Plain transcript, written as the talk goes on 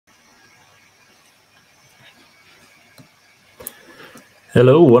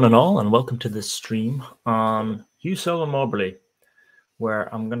Hello, one and all, and welcome to this stream on Hugh Selwyn Mauberley,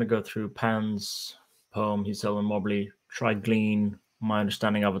 where I'm going to go through Pound's poem, Hugh Selwyn Mauberley, try glean my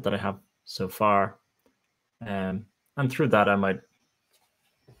understanding of it that I have so far. And through that, I might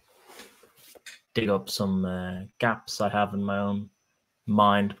dig up some gaps I have in my own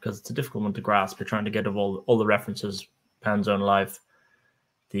mind, because it's a difficult one to grasp. You're trying to get all the references, Pound's own life,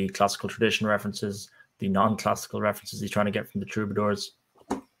 the classical tradition references, the non-classical references he's trying to get from the troubadours,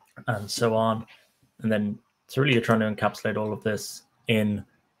 and so on. And then so really you're trying to encapsulate all of this in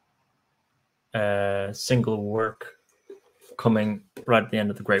a single work coming right at the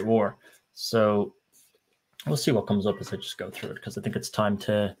end of the Great War. So we'll see what comes up as I just go through it, because I think it's time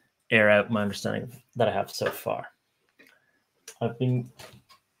to air out my understanding that I have so far. I've been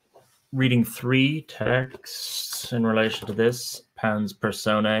reading 3 texts in relation to this, Pound's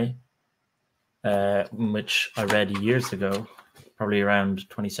Personae, which I read years ago, probably around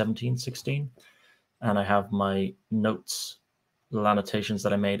 2017-16, and I have my notes, little annotations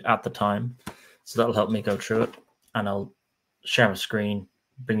that I made at the time, so that'll help me go through it, and I'll share my screen,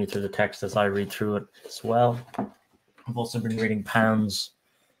 bring you through the text as I read through it as well. I've also been reading Pound's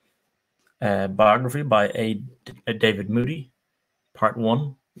biography by David Moody, part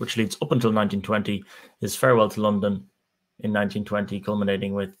 1, which leads up until 1920, his farewell to London in 1920,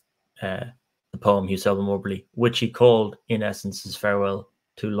 culminating with the poem Hugh Selwyn Mauberley, which he called, in essence, his farewell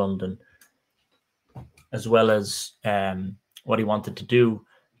to London, as well as what he wanted to do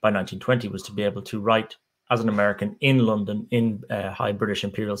by 1920 was to be able to write, as an American in London, in high British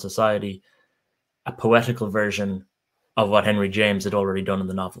imperial society, a poetical version of what Henry James had already done in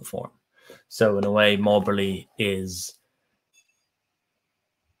the novel form. So in a way, Mauberley is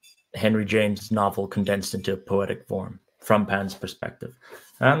Henry James' novel condensed into a poetic form from Pound's perspective.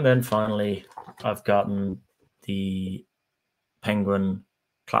 And then finally, I've gotten the Penguin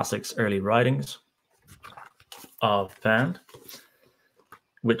Classics Early Writings of Pound,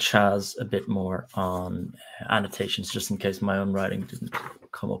 which has a bit more on annotations, just in case my own writing didn't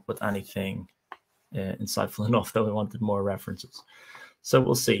come up with anything insightful enough that we wanted more references. So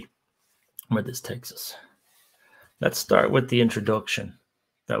we'll see where this takes us. Let's start with the introduction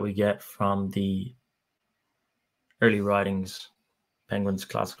that we get from the Early Writings, Penguin's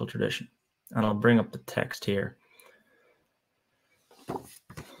Classical Tradition. And I'll bring up the text here.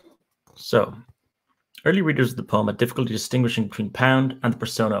 So, early readers of the poem had difficulty distinguishing between Pound and the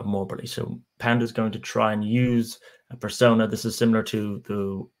persona of Mauberley. So Pound is going to try and use a persona. This is similar to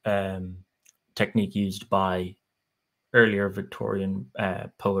the technique used by earlier Victorian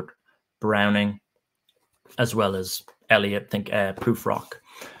poet Browning, as well as Eliot, think Prufrock.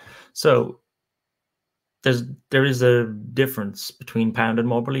 So there is a difference between Pound and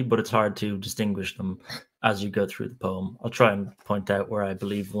Mauberley, but it's hard to distinguish them as you go through the poem. I'll try and point out where I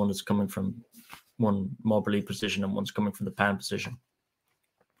believe one is coming from one Mauberley position and one's coming from the Pound position.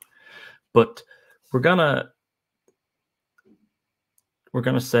 But we're gonna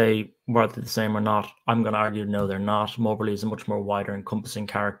say whether they're the same or not. I'm gonna argue no, they're not. Mauberley is a much more wider, encompassing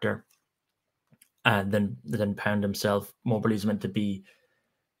character than Pound himself. Mauberley is meant to be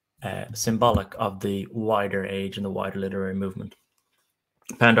symbolic of the wider age and the wider literary movement.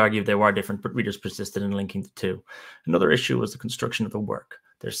 Pound argued they were different, but readers persisted in linking the two. Another issue was the construction of the work.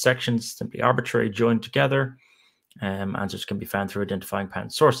 Their sections simply arbitrary, joined together. Answers can be found through identifying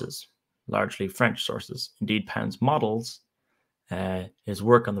Pound's sources, largely French sources. Indeed, Pound's models, his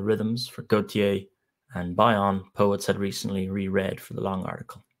work on the rhythms for Gautier and Bayon, poets had recently reread for the long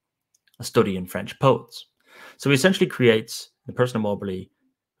article, a study in French poets. So he essentially creates the person of Mauberley,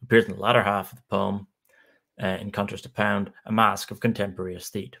 who appears in the latter half of the poem, in contrast to Pound, a mask of contemporary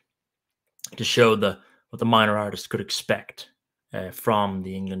aesthete, to show what the minor artist could expect from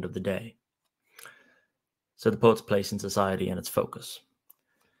the England of the day. So the poet's place in society and its focus.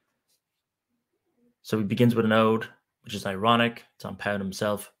 So he begins with an ode, which is ironic. It's on Pound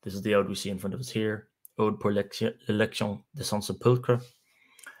himself. This is the ode we see in front of us here, Ode Pour l'élection de son Sepulchre.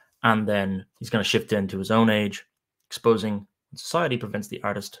 And then he's going to shift into his own age, exposing when society prevents the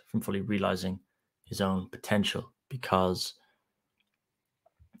artist from fully realizing his own potential because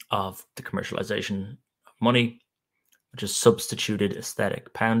of the commercialization of money, which has substituted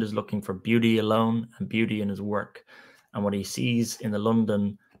aesthetic. Pound is looking for beauty alone and beauty in his work. And what he sees in the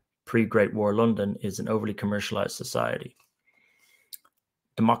London, pre-Great War London, is an overly commercialized society.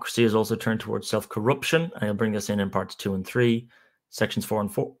 Democracy has also turned towards self-corruption, and he'll bring this in parts 2 and 3. Sections 4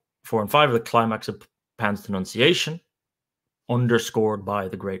 and 5 are the climax of Pound's denunciation, underscored by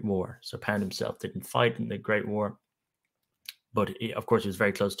the Great War. So Pound himself didn't fight in the Great War, but of course he was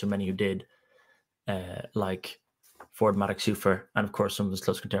very close to many who did, like Ford Madox Hufer, and of course some of his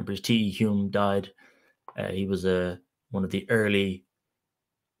close contemporaries. T.E. Hume died. He was one of the early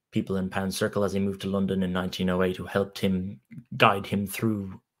people in Pound's circle as he moved to London in 1908, who helped him, guide him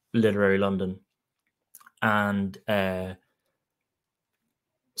through literary London. And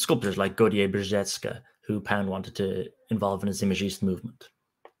sculptors like Gaudier Brzeska, who Pound wanted to involve in his Imagiste movement.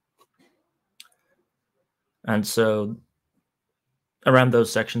 And so around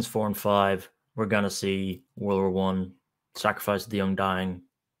those sections 4 and 5, we're going to see World War I, Sacrifice of the Young Dying,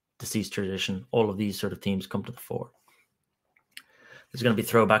 Deceased Tradition, all of these sort of themes come to the fore. There's going to be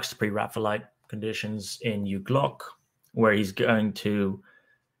throwbacks to pre-Raphaelite conditions in Yeux Glauques, where he's going to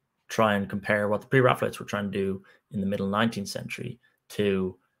try and compare what the pre-Raphaelites were trying to do in the middle 19th century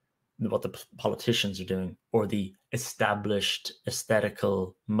to what the politicians are doing, or the established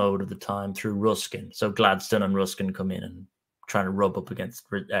aesthetical mode of the time through Ruskin. So Gladstone and Ruskin come in and trying to rub up against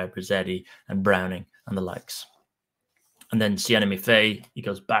Rossetti and Browning and the likes. And then Siena Mi Fé, he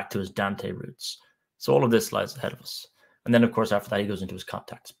goes back to his Dante roots. So all of this lies ahead of us. And then, of course, after that, he goes into his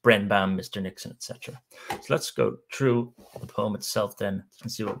contacts, Brennbaum, Mr. Nixon, etc. So let's go through the poem itself then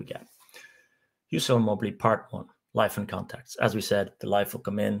and see what we get. Hugh Selwyn Mauberley, Part 1, Life and Contacts. As we said, the life will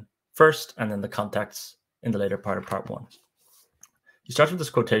come in first, and then the contacts in the later part of Part 1. He starts with this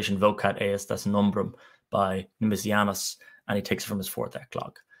quotation, Vocat eis das nombrum, by Nemesianus, and he takes it from his 4th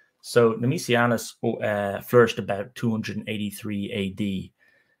eclogue. So Nemesianus flourished about 283 AD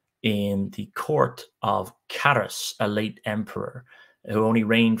in the court of Carus, a late emperor, who only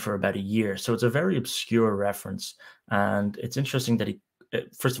reigned for about a year. So it's a very obscure reference. And it's interesting that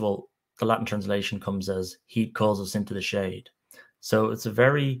first of all, the Latin translation comes as heat calls us into the shade. So it's a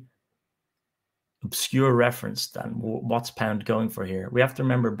very obscure reference then. What's Pound going for here? We have to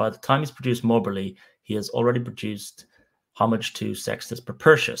remember, by the time he's produced Mauberley, he has already produced Homage to Sextus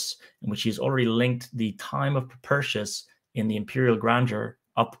Propertius, in which he's already linked the time of Propertius in the imperial grandeur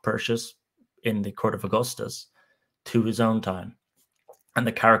of Propertius in the court of Augustus to his own time, and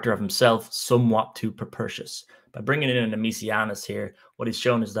the character of himself somewhat to Propertius. By bringing in Nemesianus here, what he's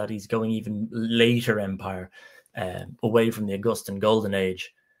shown is that he's going even later empire, away from the Augustan Golden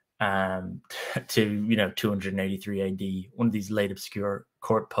Age, to 283 AD, one of these late obscure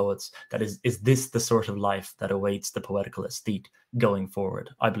court poets. That is this the sort of life that awaits the poetical aesthete going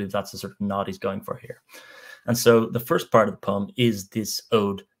forward? I believe that's the sort of nod he's going for here. And so the first part of the poem is this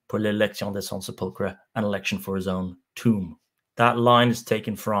Ode Pour l'élection de son Sepulchre, an election for his own tomb. That line is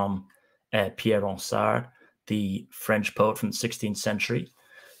taken from Pierre Ronsard, the French poet from the 16th century,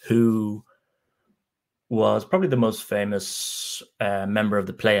 who was probably the most famous member of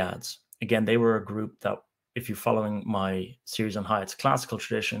the Pleiades. Again, they were a group that, if you're following my series on Hyatt's classical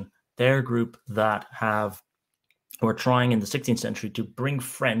tradition, they're a group that were trying in the 16th century to bring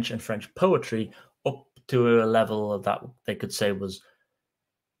French and French poetry up to a level that they could say was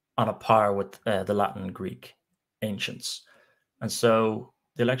on a par with the Latin and Greek ancients. And so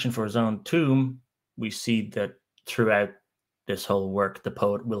the election for his own tomb, we see that throughout this whole work, the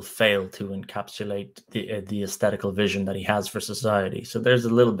poet will fail to encapsulate the aesthetical vision that he has for society. So there's a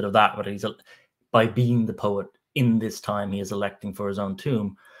little bit of that, but by being the poet in this time, he is electing for his own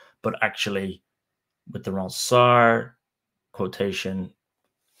tomb. But actually, with the Ronsard quotation,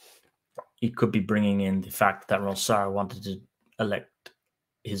 he could be bringing in the fact that Ronsard wanted to elect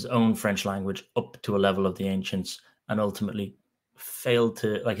his own French language up to a level of the ancients, and ultimately failed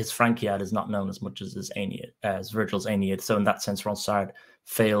to, like, his Franciad is not known as much as his Aeneid, as Virgil's Aeneid. So in that sense, Ronsard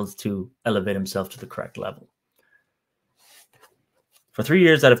failed to elevate himself to the correct level. For 3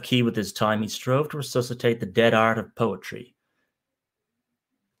 years out of key with his time, he strove to resuscitate the dead art of poetry,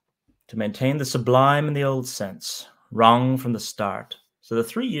 to maintain the sublime in the old sense, wrong from the start. So the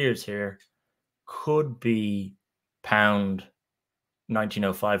 3 years here could be Pound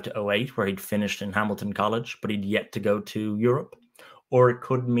 1905 to 08, where he'd finished in Hamilton College, but he'd yet to go to Europe. Or it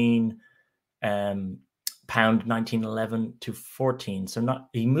could mean Pound 1911 to 14. So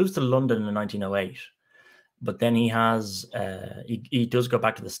he moves to London in 1908, but then he does go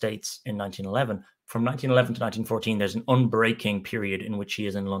back to the States in 1911. From 1911 to 1914, there's an unbreaking period in which he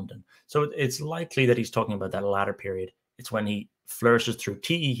is in London. So it's likely that he's talking about that latter period. It's when he flourishes through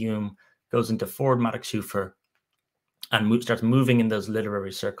T.E. Hume, goes into Ford Madox Hufer, and starts moving in those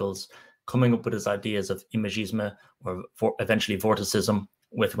literary circles, coming up with his ideas of imagisme, or eventually vorticism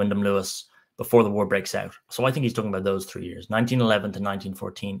with Wyndham Lewis, before the war breaks out. So I think he's talking about those 3 years. 1911 to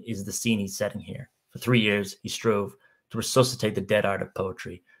 1914 is the scene he's setting here. For 3 years, he strove to resuscitate the dead art of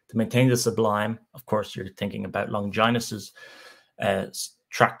poetry, to maintain the sublime. Of course, you're thinking about Longinus's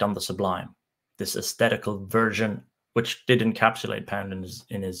tract on the sublime, this aesthetical version, which did encapsulate Pound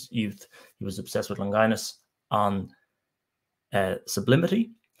in his youth. He was obsessed with Longinus on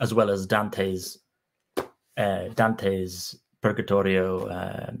sublimity, as well as Dante's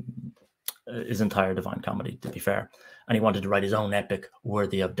Purgatorio, his entire Divine Comedy, to be fair. And he wanted to write his own epic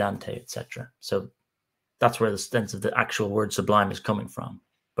worthy of Dante, etc. So that's where the sense of the actual word sublime is coming from.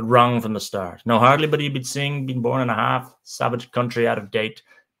 But wrong from the start. No, hardly but he would sing, been born in a half savage country out of date,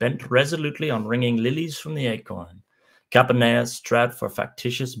 bent resolutely on wringing lilies from the acorn. Capaneus trout for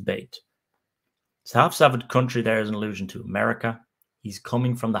factitious bait. This half-savage country there is an allusion to America. He's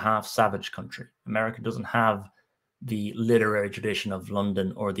coming from the half-savage country. America doesn't have the literary tradition of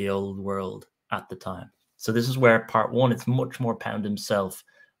London or the old world at the time. So this is where part one, it's much more Pound himself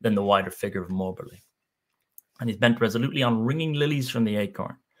than the wider figure of Mauberley. And he's bent resolutely on wringing lilies from the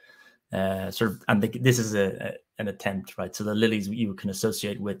acorn. This is an attempt, right? So the lilies you can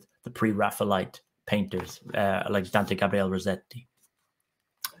associate with the pre-Raphaelite painters, like Dante Gabriel Rossetti.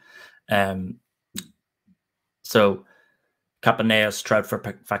 So Capaneus trout for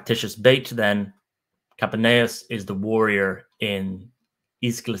factitious bait. Then Capaneus is the warrior in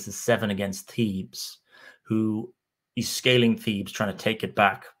Aeschylus' 7 against Thebes, who is scaling Thebes, trying to take it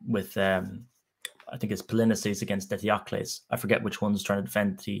back with, I think it's Polynices against Eteocles. I forget which one's trying to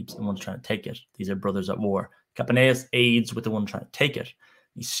defend Thebes and one's trying to take it. These are brothers at war. Capaneus aids with the one trying to take it.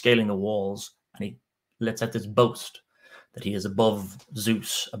 He's scaling the walls, and he lets out this boast that he is above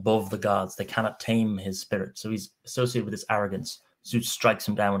Zeus, above the gods. They cannot tame his spirit. So he's associated with this arrogance. Zeus strikes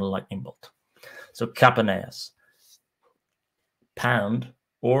him down with a lightning bolt. So Capaneus, Pound,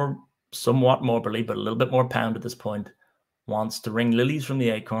 or somewhat Mauberley, but a little bit more Pound at this point, wants to wring lilies from the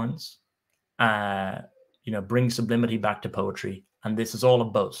acorns, bring sublimity back to poetry. And this is all a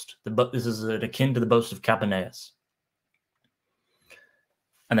boast. This is akin to the boast of Capaneus.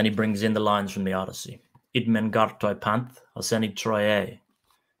 And then he brings in the lines from the Odyssey. Id men gartoi panth, oseni troie,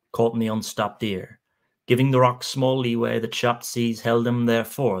 caught in the unstopped ear, giving the rocks small leeway, the chopped seas held him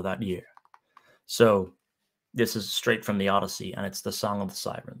therefore that year. So this is straight from the Odyssey, and it's the Song of the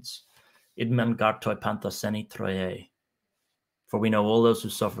Sirens. Id men gartoi panth, oseni troie, for we know all those who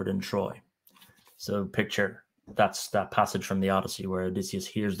suffered in Troy. So picture that's that passage from the Odyssey where Odysseus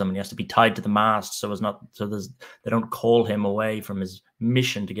hears them and he has to be tied to the mast they don't call him away from his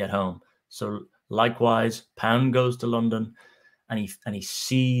mission to get home. So likewise, Pound goes to London and he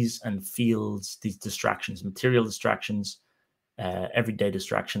sees and feels these distractions, material distractions, everyday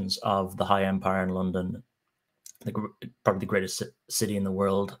distractions of the high empire in London, probably the greatest city in the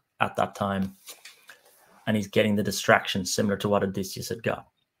world at that time. And he's getting the distractions similar to what Odysseus had got.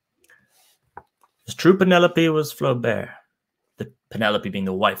 His true Penelope was Flaubert, the Penelope being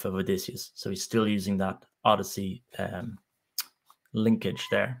the wife of Odysseus. So he's still using that Odyssey linkage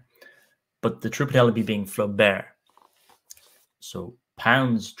there. But the true Penelope being Flaubert. So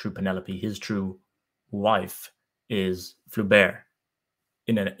Pound's true Penelope, his true wife, is Flaubert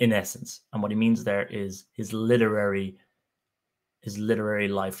in essence. And what he means there is his literary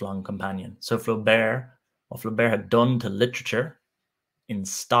lifelong companion. So Flaubert, what Flaubert had done to literature in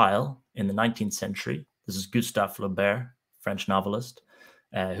style in the 19th century. This is Gustave Flaubert, French novelist,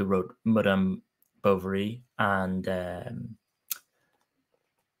 who wrote Madame Bovary and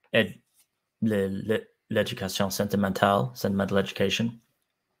L'Éducation Sentimentale, Sentimental Education.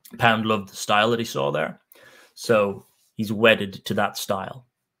 Pound loved the style that he saw there. So he's wedded to that style,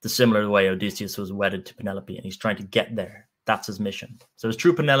 the similar way Odysseus was wedded to Penelope, and he's trying to get there. That's his mission. So his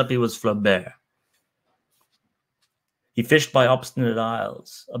true Penelope was Flaubert. He fished by obstinate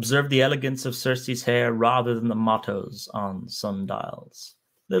isles, observed the elegance of Circe's hair rather than the mottos on sundials.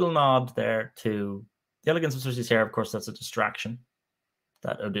 Little nod there to the elegance of Circe's hair. Of course, that's a distraction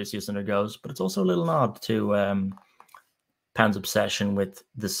that Odysseus undergoes, but it's also a little nod to Pound's obsession with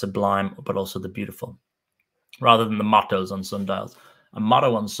the sublime, but also the beautiful, rather than the mottos on sundials. A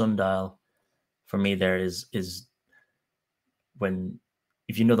motto on sundial, for me, there is when,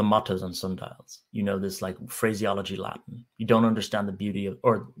 if you know the mottos on sundials, you know this like phraseology Latin. You don't understand the beauty of,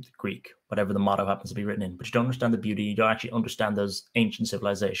 or Greek, whatever the motto happens to be written in, but you don't understand the beauty. You don't actually understand those ancient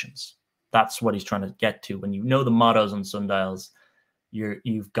civilizations. That's what he's trying to get to. When you know the mottos on sundials,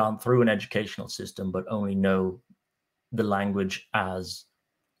 you've gone through an educational system, but only know the language as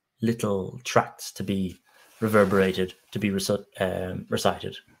little tracts to be reverberated, to be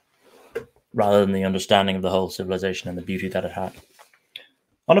recited, rather than the understanding of the whole civilization and the beauty that it had.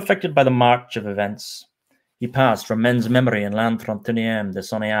 Unaffected by the march of events, he passed from men's memory in l'an 31 de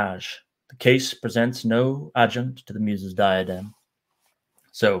son âge. The case presents no adjunct to the muse's diadem.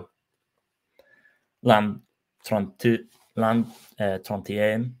 So, l'an 31,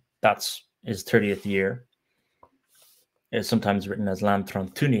 that's his 30th year. It's sometimes written as l'an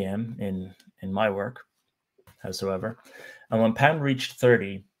 31 in my work, howsoever. And when Pound reached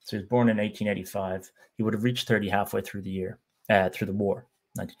 30, so he was born in 1885, he would have reached 30 halfway through the year, through the war,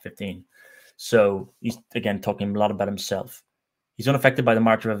 1915. So he's, again, talking a lot about himself. He's unaffected by the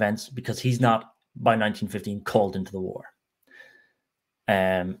march of events because he's not, by 1915, called into the war.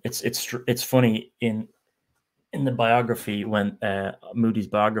 It's funny in the biography, when Moody's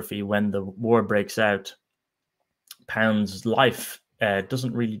biography, when the war breaks out, Pound's life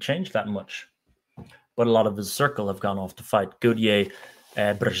doesn't really change that much, but a lot of his circle have gone off to fight. Gaudier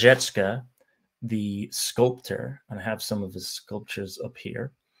Brzeska, the sculptor, and I have some of his sculptures up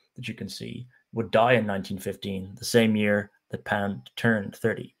here that you can see, would die in 1915, the same year that Pound turned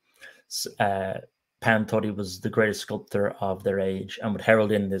 30. Pound thought he was the greatest sculptor of their age and would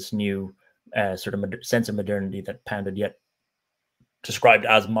herald in this new sort of sense of modernity that Pound had yet described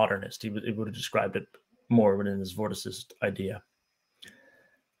as modernist. He would have described it more within his vorticist idea.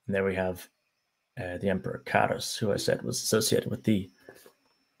 And there we have the Emperor Carus, who I said was associated with the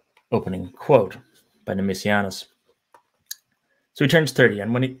opening quote by Nemesianus. So he turns 30,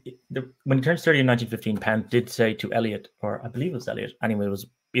 and when he turns 30 in 1915, Pound did say to Eliot, or I believe it was Eliot, anyway, it was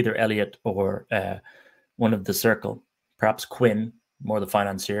either Eliot or one of the circle, perhaps Quinn, more the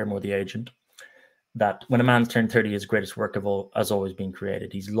financier, more the agent, that when a man's turned 30, his greatest work of all has always been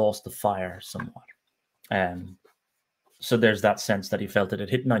created. He's lost the fire somewhat. So there's that sense that he felt it had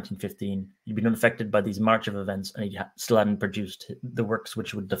hit 1915. He'd been unaffected by these march of events, and he still hadn't produced the works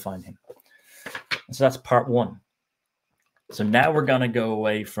which would define him. And so that's part one. So now we're going to go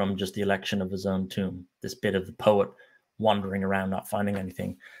away from just the election of his own tomb, this bit of the poet wandering around not finding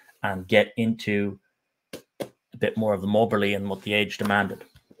anything, and get into a bit more of the Mauberley and what the age demanded.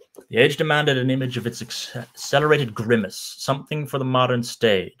 The age demanded an image of its accelerated grimace, something for the modern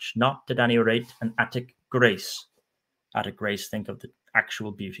stage, not at any rate an Attic grace. Attic grace, think of the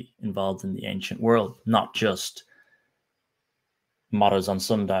actual beauty involved in the ancient world, not just mottos on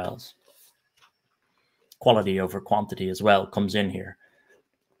sundials. Quality over quantity as well comes in here.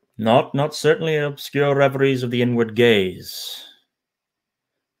 Not certainly obscure reveries of the inward gaze.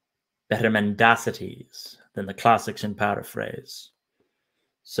 Better mendacities than the classics in paraphrase.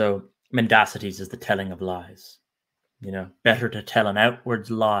 So mendacities is the telling of lies. You know, better to tell an outward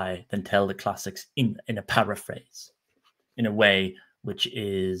lie than tell the classics in a paraphrase, in a way which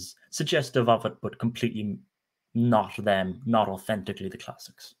is suggestive of it, but completely not them, not authentically the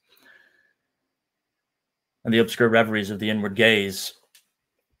classics. And the obscure reveries of the inward gaze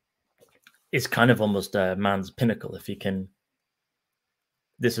is kind of almost a man's pinnacle, if he can.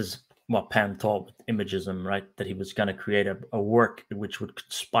 This is what Pound thought with imagism, right? That he was going to create a work which would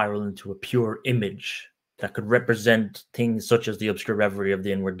spiral into a pure image that could represent things such as the obscure reverie of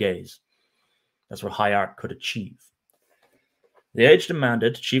the inward gaze. That's what high art could achieve. The age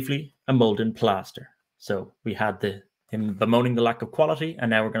demanded chiefly a mold in plaster. So we had him bemoaning the lack of quality,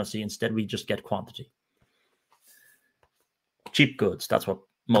 and now we're going to see instead we just get quantity. Cheap goods, that's what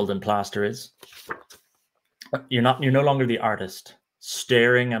mold and plaster is. You're no longer the artist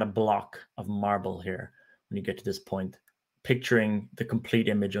staring at a block of marble here when you get to this point, picturing the complete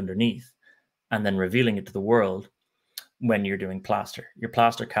image underneath and then revealing it to the world when you're doing plaster. Your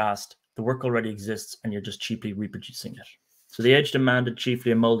plaster cast, the work already exists and you're just cheaply reproducing it. So the age demanded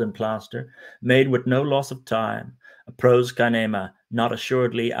chiefly a mold and plaster, made with no loss of time, a prose kinema, not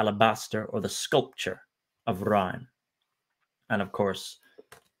assuredly alabaster or the sculpture of rhyme. And of course,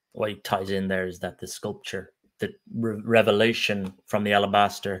 what he ties in there is that the sculpture, the revelation from the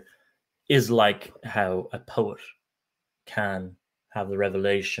alabaster, is like how a poet can have the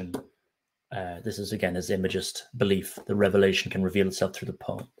revelation. This is, again, his imagist belief. The revelation can reveal itself through the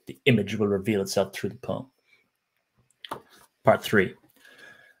poem. The image will reveal itself through the poem. Part 3.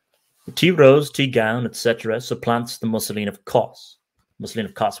 The tea rose, tea gown, etc. supplants the mousseline of Cos. Mousseline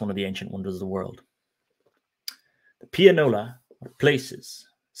of Cos, one of the ancient wonders of the world. The pianola replaces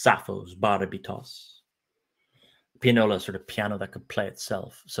Sappho's barabitos. Pianola, sort of piano that could play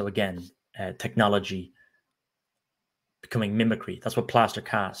itself. So again, technology becoming mimicry. That's what plaster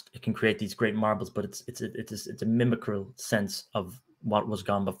cast. It can create these great marbles, but it's a mimicry sense of what was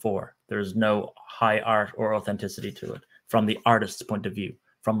gone before. There is no high art or authenticity to it from the artist's point of view,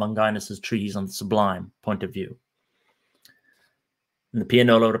 from Longinus's treatise on the sublime point of view. And the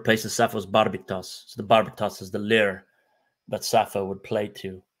pianola replaces Sappho's barbitos. So the barbitos is the lyre that Sappho would play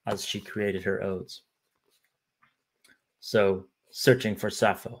to as she created her odes. So, searching for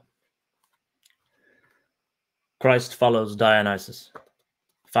Sappho. Christ follows Dionysus.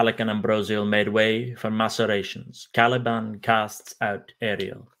 Phallic and ambrosial made way for macerations. Caliban casts out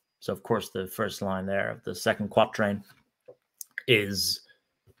Ariel. So, of course, the first line there of the second quatrain is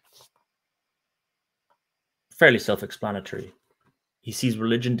fairly self-explanatory. He sees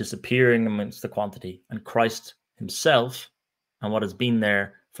religion disappearing amongst the quantity, and Christ himself, and what has been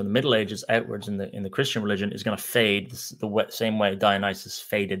there from the Middle Ages outwards in the Christian religion, is going to fade the same way Dionysus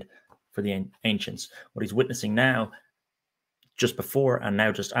faded for the ancients. What he's witnessing now, just before and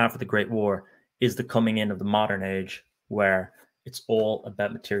now just after the Great War, is the coming in of the modern age, where it's all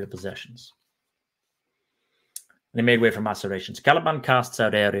about material possessions. And they made way for macerations. Caliban casts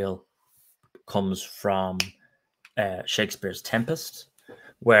out Ariel comes from Shakespeare's Tempest,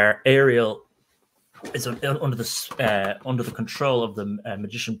 where Ariel is under the control of the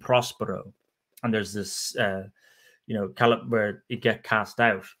magician Prospero, and there's this where it get cast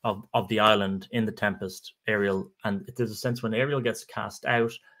out of the island in the Tempest, Ariel, and there's a sense when Ariel gets cast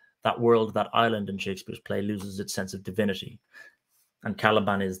out, that world, that island in Shakespeare's play loses its sense of divinity, and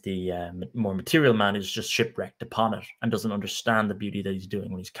Caliban is the more material man who's just shipwrecked upon it and doesn't understand the beauty that he's doing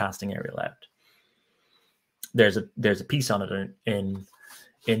when he's casting Ariel out. There's a piece on it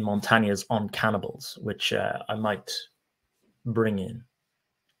in Montaigne's On Cannibals, which I might bring in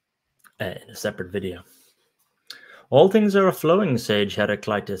a separate video. All things are a-flowing, sage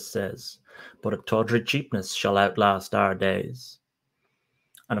Heraclitus says, but a tawdry cheapness shall outlast our days.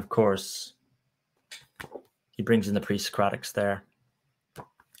 And of course, he brings in the pre-Socratics there.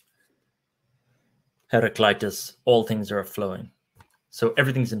 Heraclitus, all things are a-flowing. So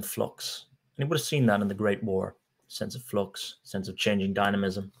everything's in flux. And he would have seen that in the Great War. Sense of flux, sense of changing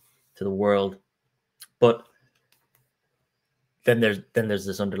dynamism to the world. But then there's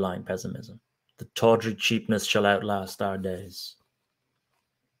this underlying pessimism. The tawdry cheapness shall outlast our days.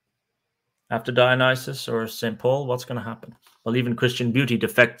 After Dionysus or St. Paul, what's going to happen? Well, even Christian beauty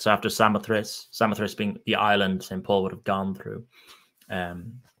defects after Samothrace. Samothrace being the island St. Paul would have gone through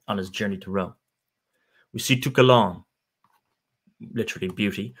on his journey to Rome. We see Toucalan, literally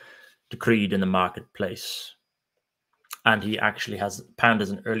beauty, decreed in the marketplace. And he actually has found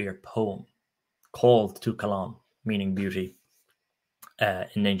as an earlier poem called Toucalan, meaning beauty,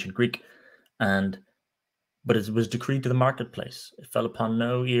 in ancient Greek. But it was decreed to the marketplace. It fell upon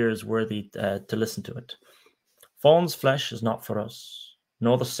no ears worthy to listen to it. Fawn's flesh is not for us,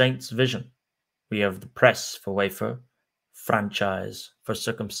 nor the saint's vision. We have the press for wafer, franchise for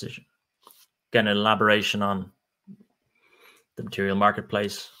circumcision. Again, an elaboration on the material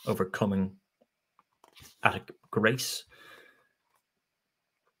marketplace, overcoming Attic grace.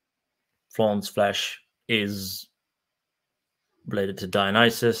 Fawn's flesh is related to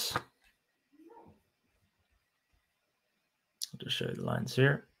Dionysus. I'll just show you the lines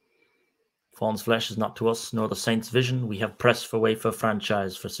here. Fawn's flesh is not to us, nor the saint's vision. We have press for wafer,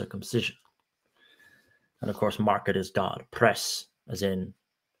 franchise for circumcision. And of course, market is God. Press, as in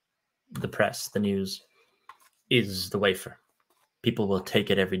the press, the news, is the wafer. People will take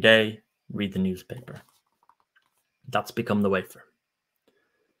it every day, read the newspaper. That's become the wafer.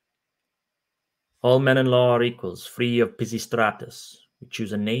 All men in law are equals, free of Pisistratus. We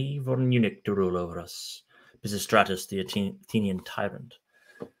choose a knave or an eunuch to rule over us. Pisistratus, the Athenian tyrant.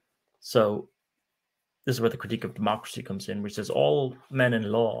 So this is where the critique of democracy comes in, which says all men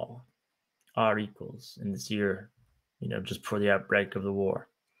in law are equals in this year, just before the outbreak of the war.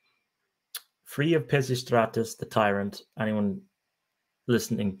 Free of Pisistratus, the tyrant. Anyone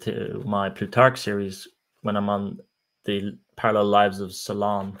listening to my Plutarch series, when I'm on the parallel lives of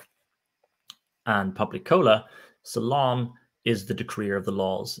Solon and Publicola, Solon is the decreer of the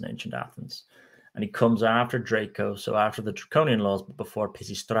laws in ancient Athens. And he comes after Draco, so after the Draconian laws, but before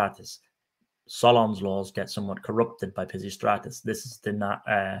Pisistratus. Solon's laws get somewhat corrupted by Pisistratus. This is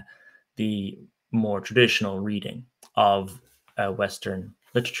the more traditional reading of Western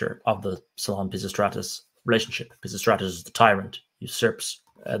literature of the Solon-Pisistratus relationship. Pisistratus is the tyrant, usurps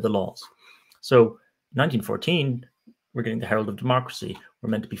the laws. So 1914, we're getting the Herald of Democracy. We're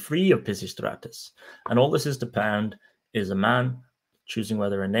meant to be free of Pisistratus. And all this is to pound is a man choosing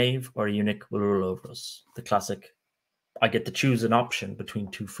whether a knave or a eunuch will rule over us. The classic, I get to choose an option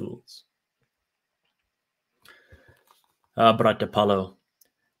between two fools. Bright Apollo,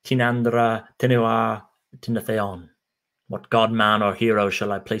 Tinandra Tinua Tinatheon. What god, man, or hero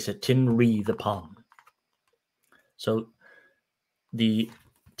shall I place a tin wreath upon? So the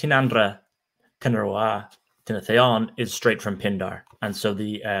Tinandra Tinua Tinatheon is straight from Pindar. And so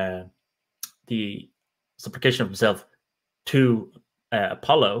the supplication of himself to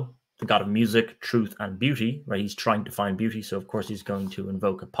Apollo, the god of music, truth, and beauty, right? He's trying to find beauty, so of course he's going to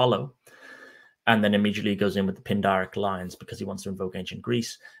invoke Apollo. And then immediately goes in with the Pindaric lines because he wants to invoke ancient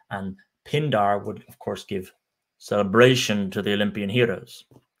Greece. And Pindar would, of course, give celebration to the Olympian heroes.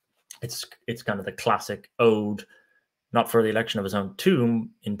 It's kind of the classic ode, not for the election of his own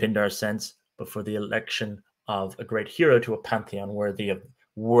tomb in Pindar's sense, but for the election of a great hero to a pantheon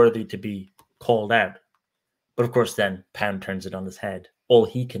worthy to be called out. But of course, then Pound turns it on his head. All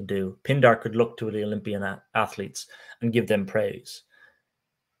he can do, Pindar could look to the Olympian athletes and give them praise.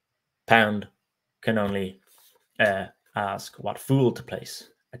 Pound can only ask what fool to place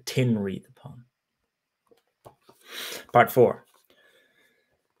a tin wreath upon. Part 4.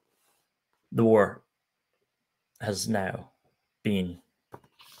 The war has now been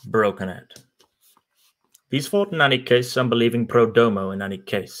broken out. These fought in any case, some believing pro domo in any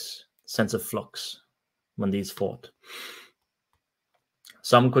case, sense of flux when these fought.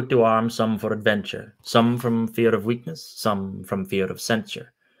 Some quick to arm, some for adventure, some from fear of weakness, some from fear of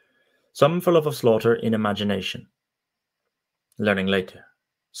censure, some for love of slaughter in imagination, learning later,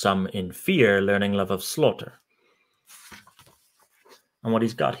 some in fear, learning love of slaughter. And what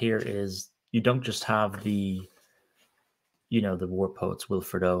he's got here is you don't just have the war poets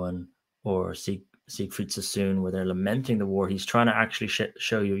Wilfred Owen or Siegfried Sassoon where they're lamenting the war. He's trying to actually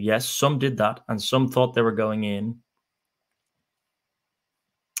show you, yes, some did that and some thought they were going in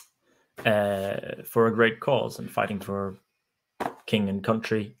for a great cause and fighting for king and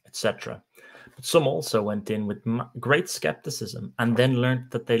country, etc. But some also went in with great skepticism and then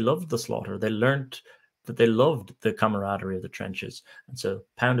learned that they loved the slaughter. They learned that they loved the camaraderie of the trenches. And so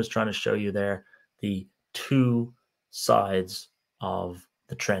Pound is trying to show you there the two sides of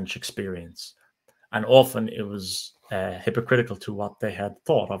the trench experience. And often it was hypocritical to what they had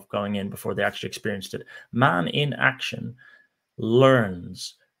thought of going in before they actually experienced it. Man in action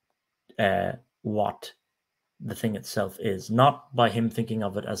learns what the thing itself is, not by him thinking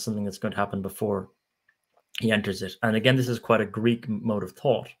of it as something that's going to happen before he enters it. And again, this is quite a Greek mode of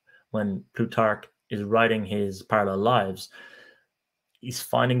thought. When Plutarch is writing his parallel lives, he's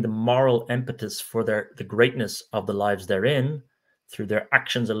finding the moral impetus for the greatness of the lives they're in through their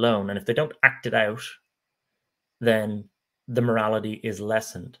actions alone. And if they don't act it out, then the morality is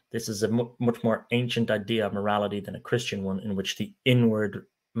lessened. This is a much more ancient idea of morality than a Christian one, in which the inward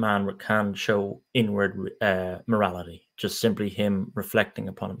man can show inward morality, just simply him reflecting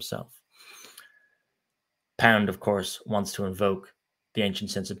upon himself. Pound, of course, wants to invoke the ancient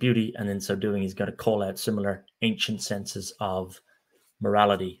sense of beauty, and in so doing, he's going to call out similar ancient senses of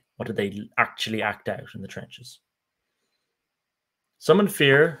morality. What did they actually act out in the trenches? Some in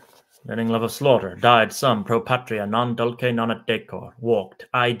fear, learning love of slaughter, died some pro patria, non dulce non et decor, walked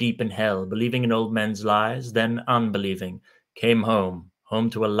eye deep in hell, believing in old men's lies, then unbelieving, came home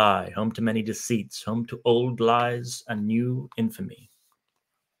to a lie, home to many deceits, home to old lies and new infamy.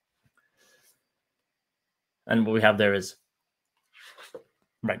 And what we have there is,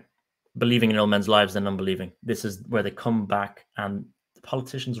 right, believing in old men's lives, then unbelieving. This is where they come back, and the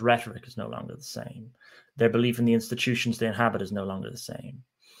politicians' rhetoric is no longer the same. Their belief in the institutions they inhabit is no longer the same.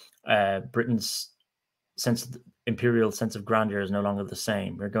 Britain's imperial sense of grandeur is no longer the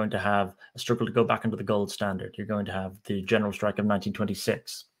same. You're going to have a struggle to go back into the gold standard. You're going to have the general strike of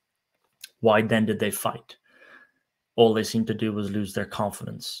 1926. Why then did they fight? All they seemed to do was lose their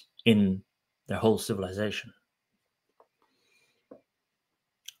confidence in their whole civilization.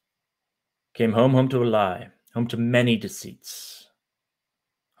 Came home to a lie, home to many deceits,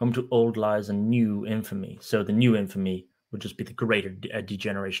 home to old lies and new infamy. So the new infamy would just be the greater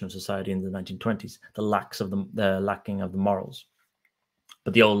degeneration of society in the 1920s, the lacking of the morals.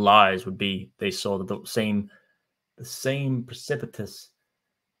 But the old lies would be, they saw that the same precipitous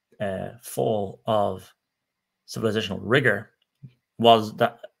fall of civilizational rigor was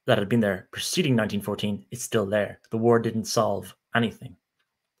that had been there preceding 1914. It's still there. The war didn't solve anything.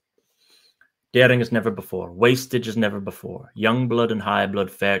 Daring as never before, wastage as never before, young blood and high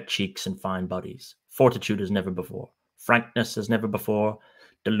blood, fair cheeks and fine bodies, fortitude as never before, frankness as never before,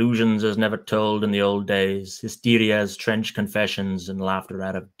 delusions as never told in the old days, hysteria as trench confessions and laughter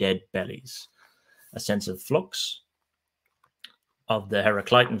out of dead bellies. A sense of flux, of the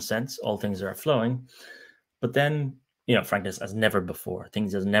Heraclitan sense, all things are flowing, but then, frankness as never before,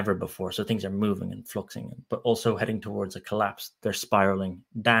 things as never before, so things are moving and fluxing, but also heading towards a collapse. They're spiraling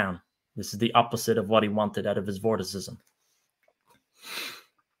down. This is the opposite of what he wanted out of his vorticism,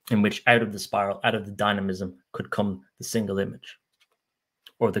 in which out of the spiral, out of the dynamism, could come the single image,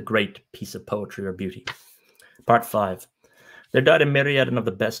 or the great piece of poetry or beauty. Part 5. There died a myriad and of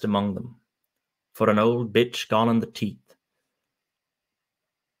the best among them, for an old bitch gone in the teeth,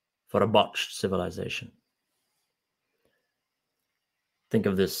 for a botched civilization. Think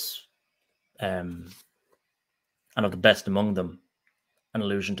of this, and of the best among them, an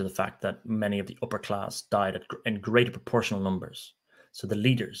allusion to the fact that many of the upper class died in greater proportional numbers. So the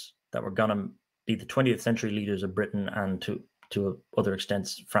leaders that were going to be the 20th century leaders of Britain, and to other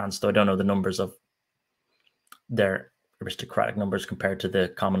extents France, though I don't know the numbers of their aristocratic numbers compared to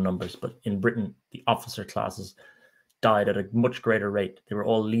the common numbers. But in Britain, the officer classes died at a much greater rate. They were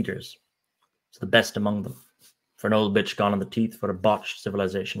all leaders, so the best among them. For an old bitch gone on the teeth for a botched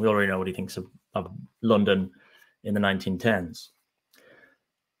civilization. We already know what he thinks of London in the 1910s.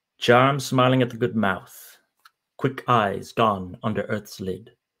 Charm smiling at the good mouth, quick eyes gone under earth's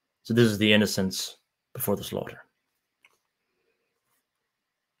lid. So this is the innocence before the slaughter.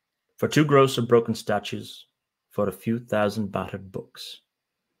 For 2 gross of broken statues, for a few thousand battered books.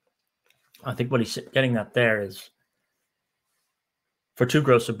 I think what he's getting at there is for 2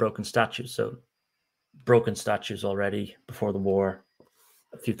 gross of broken statues. So broken statues already before the war,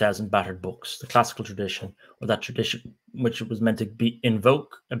 a few thousand battered books. The classical tradition, or that tradition which was meant to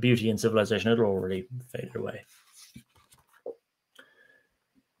invoke a beauty in civilization, had already faded away.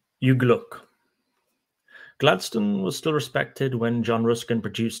 Yeux Glauques. Gladstone was still respected when John Ruskin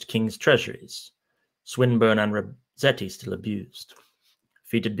produced King's Treasuries. Swinburne and Rossetti still abused.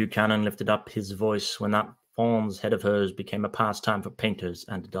 Feated Buchanan lifted up his voice when that fawn's head of hers became a pastime for painters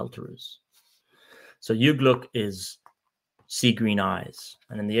and adulterers. So Yeux Glauques is sea green eyes,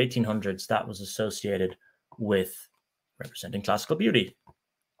 and in the 1800s that was associated with representing classical beauty.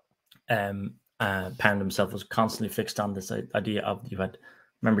 Pound himself was constantly fixed on this idea of you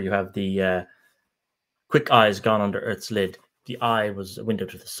have the quick eyes gone under earth's lid. The eye was a window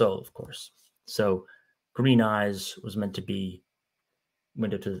to the soul, of course. So green eyes was meant to be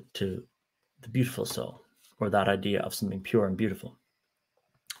window to the beautiful soul, or that idea of something pure and beautiful.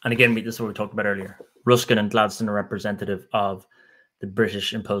 And again, this is what we talked about earlier. Ruskin and Gladstone are representative of the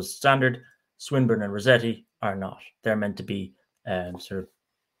British imposed standard. Swinburne and Rossetti are not. They're meant to be sort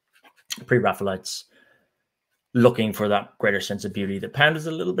of pre-Raphaelites looking for that greater sense of beauty that Pound is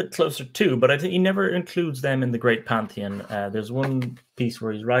a little bit closer to, but I think he never includes them in the great pantheon. There's one piece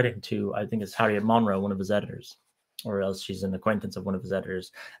where he's writing to, I think it's Harriet Monroe, one of his editors, or else she's an acquaintance of one of his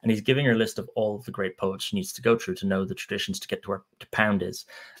editors, and he's giving her a list of all of the great poets she needs to go through to know the traditions to get to where Pound is.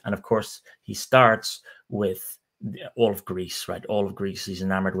 And of course, he starts with all of Greece, right? All of Greece he's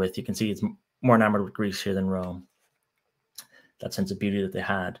enamored with. You can see he's more enamored with Greece here than Rome. That sense of beauty that they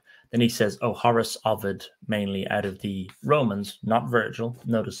had. Then he says, oh, Horace, Ovid, mainly out of the Romans, not Virgil,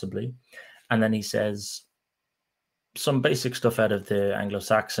 noticeably. And then he says some basic stuff out of the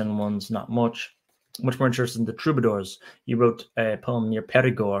Anglo-Saxon ones, not much. Much more interested in the troubadours. He wrote a poem near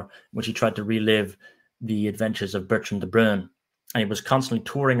Perigord, in which he tried to relive the adventures of Bertrand de Brun. And he was constantly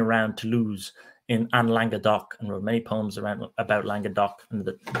touring around Toulouse and Languedoc, and wrote many poems about Languedoc and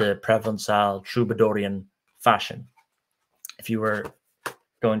the Provençal troubadourian fashion. If you were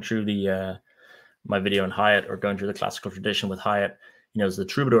going through my video on Hyatt, or going through the classical tradition with Hyatt, the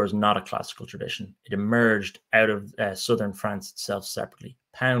troubadour is not a classical tradition. It emerged out of southern France itself separately.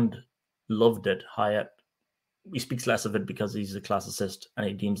 Pound loved it. Hyatt, he speaks less of it because he's a classicist and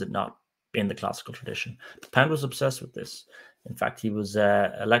he deems it not in the classical tradition. Pound was obsessed with this. In fact, he was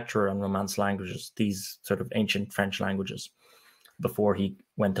a lecturer on Romance languages, these sort of ancient French languages, before he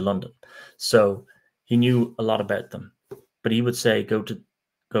went to London. So he knew a lot about them. But he would say go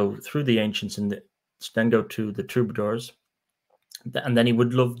through the ancients and then go to the troubadours, and then he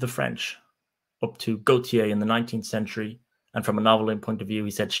would love the French up to Gautier in the 19th century. And from a noveling point of view,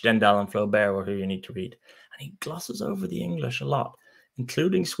 he said Stendhal and Flaubert were who you need to read. And he glosses over the English a lot,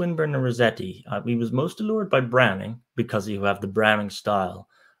 including Swinburne and Rossetti. He was most allured by Browning because you have the Browning style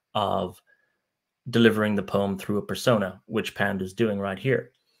of delivering the poem through a persona, which Pound is doing right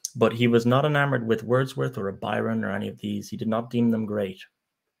here. But he was not enamored with Wordsworth or a Byron or any of these. He did not deem them great.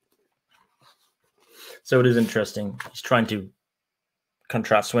 So it is interesting. He's trying to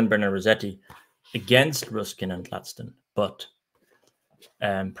contrast Swinburne and Rossetti against Ruskin and Gladstone. But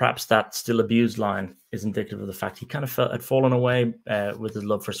perhaps that still abused line is indicative of the fact he kind of had fallen away with his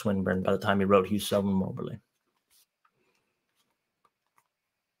love for Swinburne by the time he wrote Hugh Selwyn Mauberley.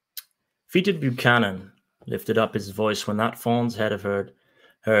 Feated Buchanan lifted up his voice when that fawn's head of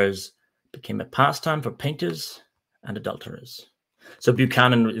hers became a pastime for painters and adulterers. So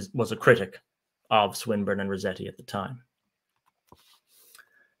Buchanan was a critic of Swinburne and Rossetti at the time.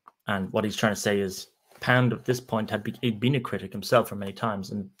 And what he's trying to say is Pound at this point he'd been a critic himself for many times.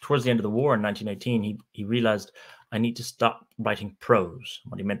 And towards the end of the war in 1918, he realized, I need to stop writing prose.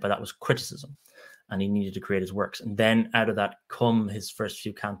 What he meant by that was criticism. And he needed to create his works. And then out of that come his first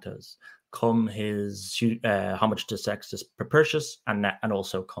few cantos, come his Homage to Sextus Propertius, and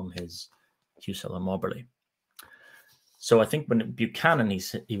also come his Hugh Selwyn Mauberley. So I think when Buchanan,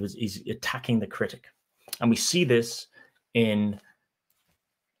 he's attacking the critic. And we see this in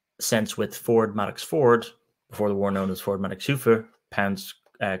sense with Ford Madox Ford, before the war known as Ford Madox Hueffer, Pound's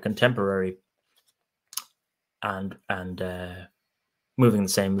contemporary, and moving in the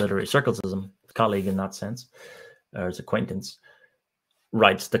same literary circles as him, colleague in that sense, or his acquaintance,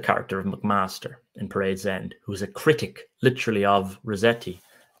 writes the character of McMaster in Parade's End, who's a critic, literally, of Rossetti.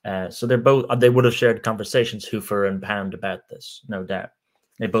 So they would have shared conversations, Hoofer and Pound, about this, no doubt.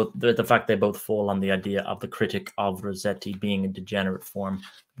 The fact they both fall on the idea of the critic of Rossetti being a degenerate form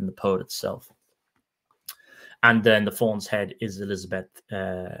in the poet itself. And then the Faun's head is Elizabeth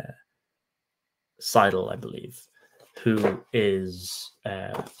Seidel, I believe, who was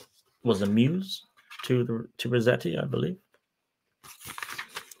a muse to Rossetti, I believe.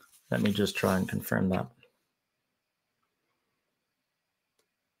 Let me just try and confirm that.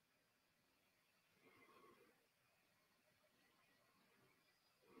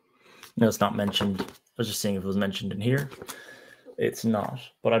 No, it's not mentioned. I was just seeing if it was mentioned in here. It's not,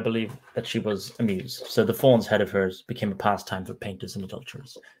 but I believe that she was a muse. So the Faun's head of hers became a pastime for painters and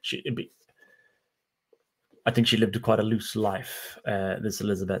adulterers. I think she lived quite a loose life, this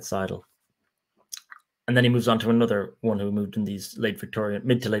Elizabeth Seidel. And then he moves on to another one who moved in these mid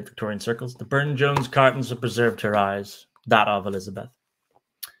to late Victorian circles. The Burne-Jones cartons have preserved her eyes, that of Elizabeth.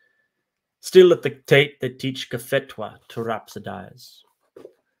 Still at the Tate they teach Cophetua to rhapsodize.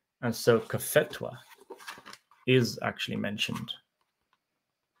 And so Cophetua is actually mentioned.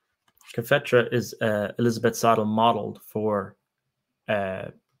 Cophetua is Elizabeth Seidel modeled for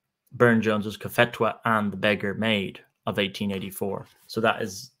Burne-Jones's Cophetua and the Beggar Maid of 1884. So that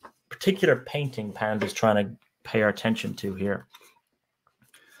is a particular painting Pound is trying to pay our attention to here.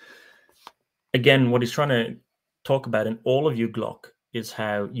 Again, what he's trying to talk about in all of Yeux Glauques is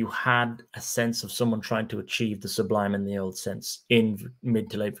how you had a sense of someone trying to achieve the sublime in the old sense in mid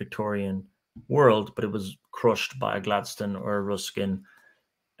to late Victorian world, but it was crushed by a Gladstone or a Ruskin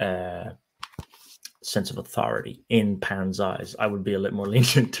sense of authority in Pound's eyes. I would be a little more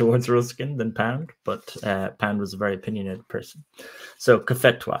lenient towards Ruskin than Pound, but Pound was a very opinionated person. So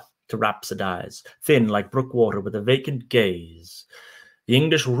Cophetua, to rhapsodize, thin like brook water with a vacant gaze. The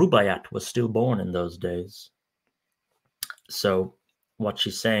English Rubaiyat was still born in those days. So what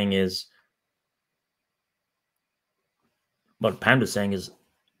she's saying is, what Pound is saying is,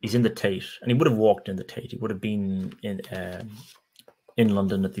 he's in the Tate, and he would have walked in the Tate. He would have been in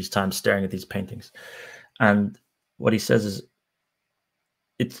London at these times, staring at these paintings. And what he says is,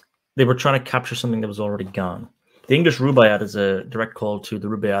 they were trying to capture something that was already gone. The English Rubaiyat is a direct call to the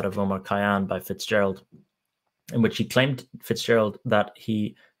Rubaiyat of Omar Khayyam by Fitzgerald, in which he claimed, Fitzgerald, that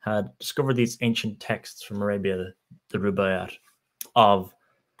he had discovered these ancient texts from Arabia, the Rubaiyat of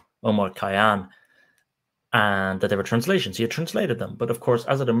Omar Khayyam, and that they were translations. He had translated them. But of course,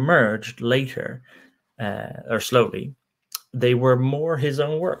 as it emerged later, or slowly, they were more his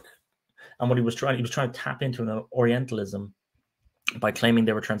own work. And what he was trying to tap into an Orientalism by claiming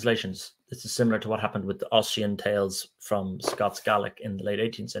they were translations. This is similar to what happened with the Ossian tales from Scots Gaelic in the late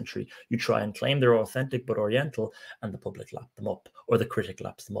 18th century. You try and claim they're authentic but Oriental, and the public lapped them up, or the critic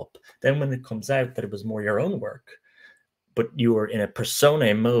laps them up. Then when it comes out that it was more your own work, but you were in a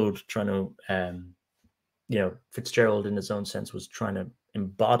persona mode trying to, Fitzgerald in his own sense was trying to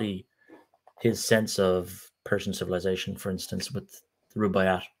embody his sense of Persian civilization, for instance, with the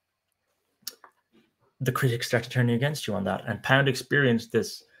Rubaiyat. The critics started turning against you on that. And Pound experienced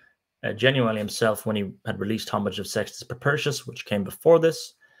this genuinely himself when he had released Homage of Sextus Propertius, which came before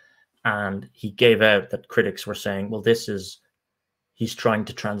this. And he gave out that critics were saying, well, he's trying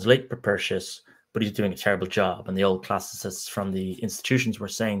to translate Propertius, but he's doing a terrible job. And the old classicists from the institutions were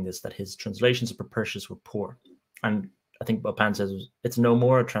saying this, that his translations of Propertius were poor. And I think what Pound says was, it's no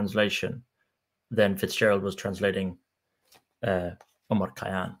more a translation than Fitzgerald was translating Omar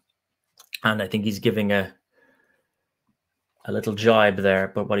Khayyam. And I think he's giving a little jibe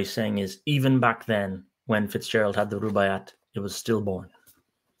there, but what he's saying is, even back then, when Fitzgerald had the Rubaiyat, it was stillborn.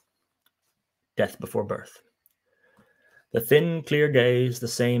 Death before birth. The thin, clear gaze, the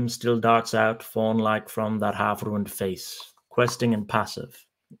same still darts out, fawn-like from that half-ruined face, questing and passive.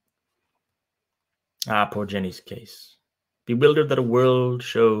 Ah, poor Jenny's case. Bewildered that a world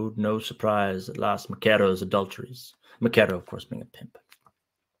showed no surprise at last Maquero's adulteries. Maquero, of course, being a pimp.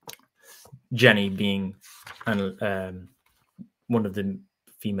 Jenny being one of the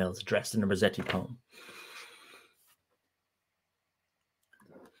females addressed in a Rossetti poem.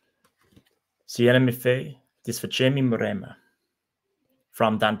 Siena mi fe, Disfecemi Maremma,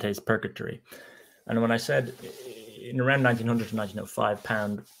 from Dante's Purgatory. And when I said in around 1900 to 1905,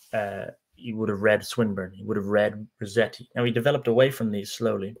 Pound, he would have read Swinburne, he would have read Rossetti. Now, he developed away from these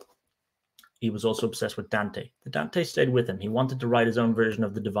slowly. He was also obsessed with Dante. The Dante stayed with him. He wanted to write his own version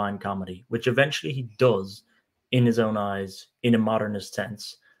of the Divine Comedy, which eventually he does in his own eyes, in a modernist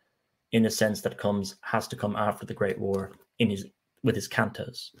sense. in a sense that has to come after the Great War with his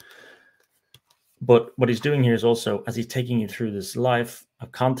cantos. But what he's doing here is also, as he's taking you through this life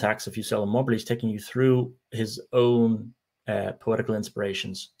of contacts of Hugh Selwyn Mauberley, he's taking you through his own poetical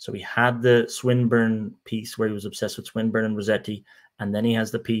inspirations. So he had the Swinburne piece where he was obsessed with Swinburne and Rossetti, and then he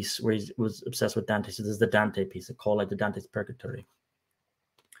has the piece where he was obsessed with Dante. So there's the Dante piece, a call out to Dante's Purgatory.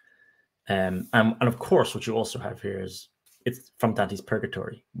 And of course, what you also have here is it's from Dante's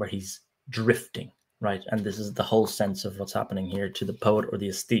Purgatory, where he's drifting, right? And this is the whole sense of what's happening here to the poet or the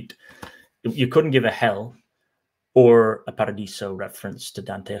aesthete. You couldn't give a hell or a paradiso reference to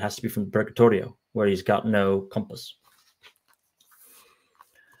Dante. It has to be from Purgatorio, where he's got no compass.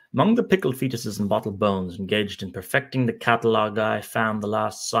 Among the pickled fetuses and bottled bones engaged in perfecting the catalogue, I found the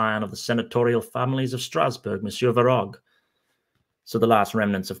last scion of the senatorial families of Strasbourg, Monsieur Varrogue. So the last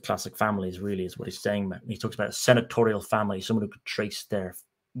remnants of classic families really is what he's saying about. He talks about a senatorial family, someone who could trace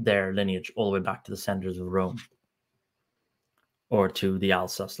their lineage all the way back to the centers of Rome or to the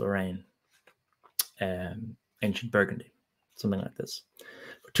Alsace-Lorraine, ancient Burgundy, something like this.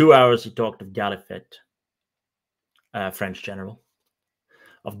 For 2 hours, he talked of Galifet, French general,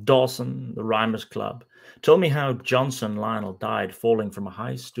 of Dawson, the Rhymers Club, told me how Johnson Lionel died falling from a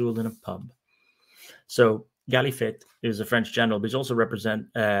high stool in a pub. So Galifet is a French general, but he's also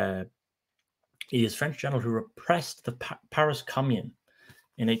he is French general who repressed the Paris Commune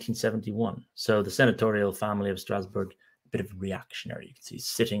in 1871. So the senatorial family of Strasbourg, a bit of a reactionary. You can see he's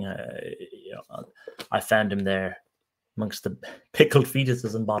sitting, I found him there amongst the pickled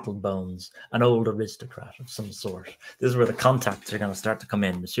fetuses and bottled bones, an old aristocrat of some sort. This is where the contacts are going to start to come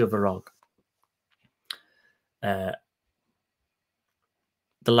in. Monsieur Varrogue. It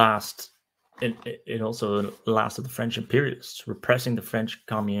also the last of the French imperialists, repressing the French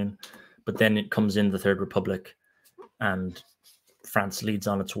Commune, but then it comes in the Third Republic, and France leads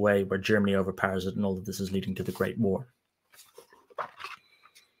on its way, where Germany overpowers it, and all of this is leading to the Great War.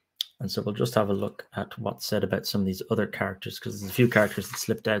 And so we'll just have a look at what's said about some of these other characters, because there's a few characters that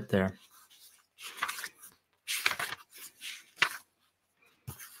slipped out there.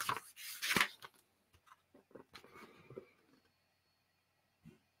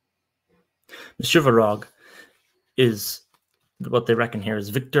 Monsieur Varrogue is what they reckon here is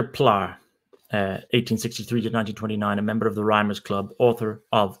Victor Plar, 1863 to 1929, a member of the Rhymers Club, author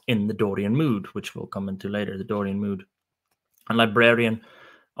of In the Dorian Mood, which we'll come into later, the Dorian Mood, and librarian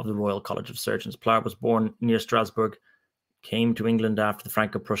of the Royal College of Surgeons. Plar was born near Strasbourg, came to England after the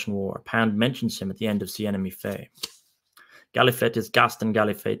Franco-Prussian War. Pound mentions him at the end of Siena Mi Fe. Galifet is Gaston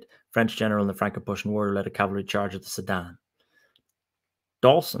Galifet, French general in the Franco-Prussian War, who led a cavalry charge at the Sedan.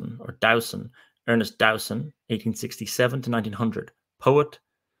 Dawson, or Dowson, Ernest Dowson, 1867 to 1900, poet.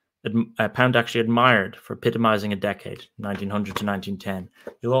 Pound actually admired for epitomizing a decade, 1900 to 1910.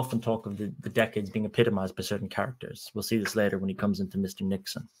 He'll often talk of the decades being epitomized by certain characters. We'll see this later when he comes into Mr.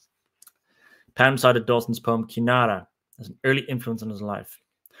 Nixon. Pound cited Dawson's poem Cunara as an early influence on his life.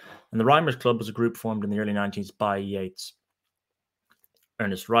 And the Rhymers Club was a group formed in the early 90s by Yeats,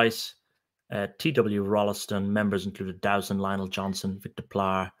 Ernest Rice, T.W. Rolliston. Members included Dowson, Lionel Johnson, Victor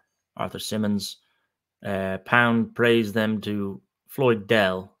Plar, Arthur Symonds. Pound praised them to Floyd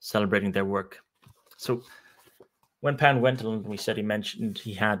Dell, celebrating their work. So when Pound went to London, we said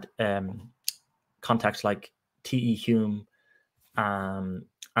he had contacts like T.E. Hume and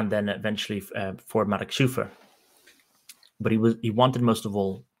then eventually Ford Madoc Schufer. But he wanted most of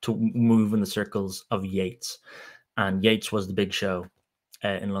all to move in the circles of Yeats. And Yeats was the big show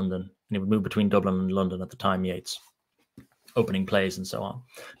in London. And he would move between Dublin and London at the time, Yeats, opening plays and so on.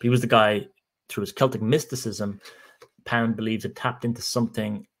 But he was the guy, through his Celtic mysticism, Pound believes it tapped into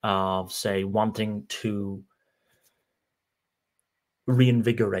something of, say, wanting to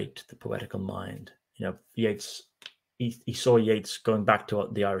reinvigorate the poetical mind. You know, Yeats, he saw Yeats going back to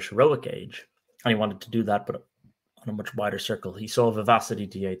the Irish heroic age, and he wanted to do that, but on a much wider circle. He saw vivacity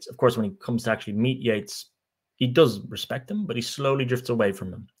to Yeats. Of course, when he comes to actually meet Yeats, he does respect him, but he slowly drifts away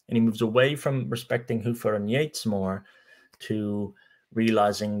from him. And he moves away from respecting Hoofer and Yeats more to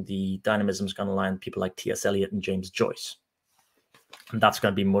realizing the dynamism is going to lie in people like T.S. Eliot and James Joyce. And that's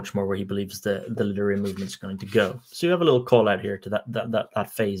going to be much more where he believes the literary movement is going to go. So you have a little call out here to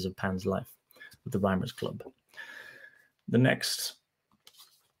that phase of Pound's life with the Rhymers Club. The next.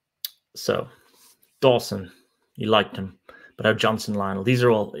 So Dawson, he liked him. But how Johnson Lionel, these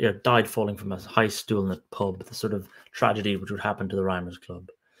are all died falling from a high stool in a pub, the sort of tragedy which would happen to the Rhymers Club.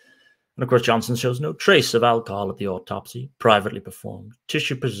 And of course, Johnson shows no trace of alcohol at the autopsy, privately performed,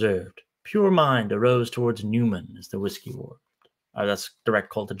 tissue preserved, pure mind arose towards Newman as the whiskey ward. That's direct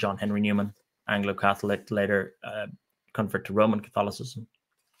call to John Henry Newman, Anglo-Catholic, later convert to Roman Catholicism.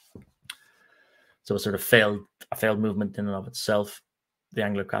 So a sort of failed movement in and of itself, the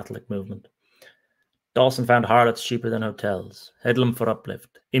Anglo-Catholic movement. Dawson found harlots cheaper than hotels, headlam for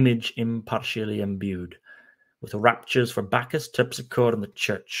uplift, image impartially imbued, with raptures for Bacchus, terpsichore, and the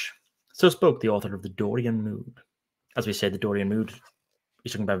church. So spoke the author of the Dorian Mood. As we say, the Dorian Mood,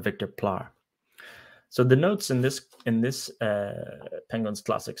 he's talking about Victor Plar. So the notes in this Penguin's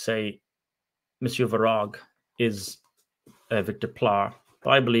Classic say Monsieur Varrogue is Victor Plar,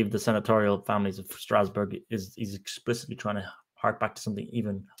 but I believe the senatorial families of Strasbourg is explicitly trying to hark back to something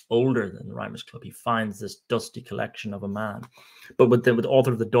even older than the Rhymers Club. He finds this dusty collection of a man, but with the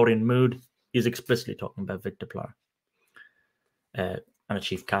author of the Dorian Mood, he's explicitly talking about Victor Plar and a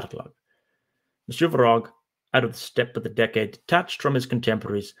chief catalogue. Monsieur Varrogue, out of the step of the decade, detached from his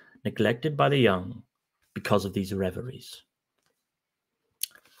contemporaries, neglected by the young because of these reveries.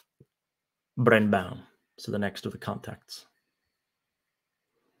 Brennbaum, so the next of the contacts.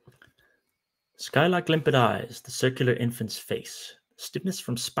 Sky like limpid eyes, the circular infant's face, stiffness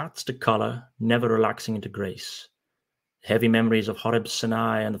from spats to collar, never relaxing into grace. Heavy memories of Horeb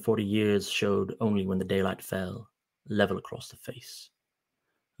Sinai and the 40 years showed only when the daylight fell, level across the face.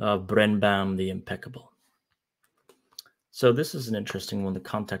 Of Brennbaum the impeccable. So this is an interesting one, the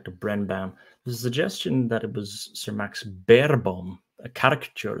contact of Brennbaum. There's a suggestion that it was Sir Max Beerbohm, a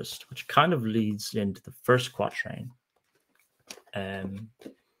caricaturist, which kind of leads into the first quatrain.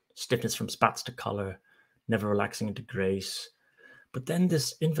 Stiffness from spats to collar, never relaxing into grace. But then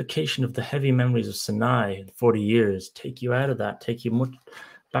this invocation of the heavy memories of Sinai, 40 years, take you out of that, take you much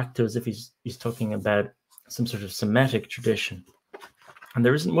back to as if he's talking about some sort of Semitic tradition. And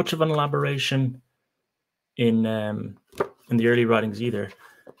there isn't much of an elaboration in the early writings either.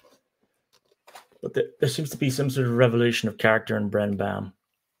 But there seems to be some sort of revelation of character in Brennbaum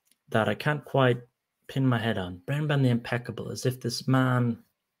that I can't quite pin my head on. Brennbaum the impeccable, as if this man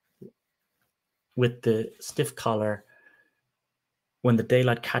with the stiff collar, when the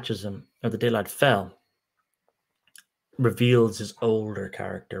daylight catches him, or the daylight fell, reveals his older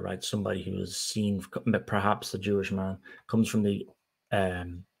character, right? Somebody who is seen, perhaps a Jewish man, comes from the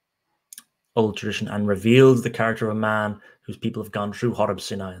old tradition and reveals the character of a man whose people have gone through Horeb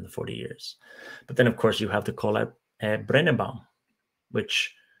Sinai in the 40 years. But then, of course, you have to call out Brennbaum,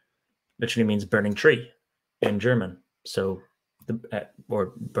 which literally means burning tree in German. So,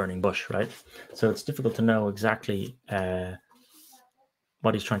 or burning bush, right? So it's difficult to know exactly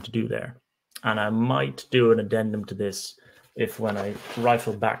what he's trying to do there. And I might do an addendum to this if when I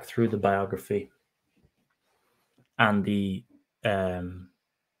rifle back through the biography and the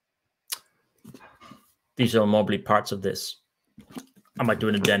these are Mauberley parts of this, I might do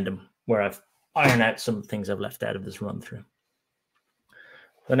an addendum where I've ironed out some things I've left out of this run through.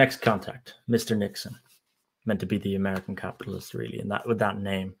 The next contact, Mr. Nixon, meant to be the American capitalist, really, and that with that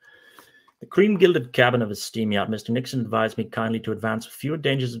name. The cream-gilded cabin of his steam yacht, Mr. Nixon advised me kindly to advance with fewer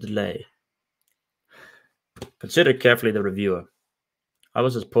dangers of delay. Consider carefully the reviewer. I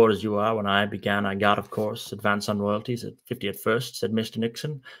was as poor as you are when I began. I got, of course, advance on royalties at 50 at first, said Mr.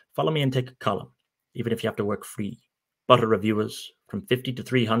 Nixon. Follow me and take a column, even if you have to work free. Butter reviewers. From 50 to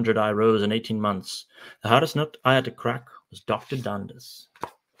 300 I rose in 18 months. The hardest nut I had to crack was Dr. Dundas.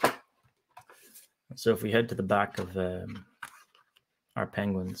 So if we head to the back of our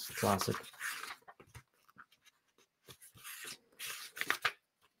Penguins Classic.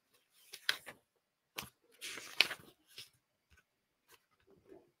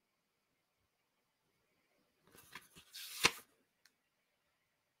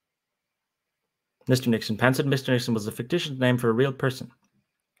 Mr. Nixon. Pan said Mr. Nixon was a fictitious name for a real person.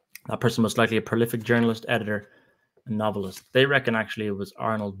 That person was likely a prolific journalist, editor, and novelist. They reckon actually it was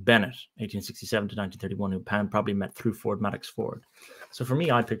Arnold Bennett, 1867 to 1931, who Pan probably met through Ford Madox Ford. So for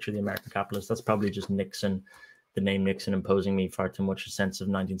me, I picture the American capitalist. That's probably just Nixon, the name Nixon, imposing me far too much a sense of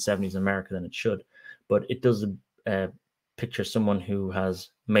 1970s America than it should. But it does picture someone who has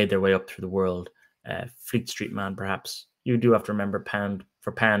made their way up through the world. Fleet Street man, perhaps. You do have to remember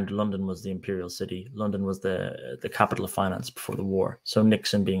for Pound, London was the imperial city. London was the capital of finance before the war. So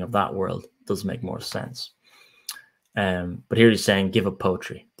Nixon being of that world does make more sense. But here he's saying, give up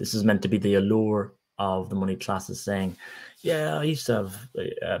poetry. This is meant to be the allure of the money classes, saying, yeah, I used to have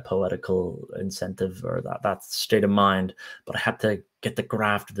a poetical incentive or that state of mind, but I had to get the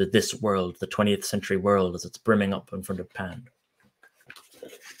graft of this world, the 20th century world, as it's brimming up in front of Pound.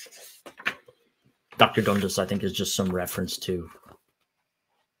 Dr. Dundas, I think, is just some reference to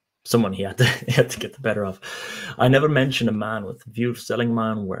someone he had to get the better of. I never mention a man with view of selling my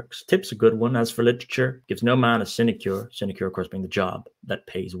own works. Tip's a good one. As for literature, gives no man a sinecure. Sinecure, of course, being the job that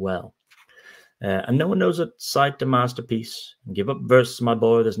pays well. And no one knows it. Cite a masterpiece. Give up verse, my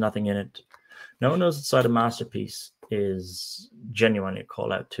boy. There's nothing in it. No One Knows It's a Masterpiece is genuinely a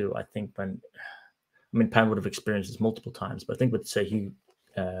call out too. I think Pound would have experienced this multiple times, but I think with say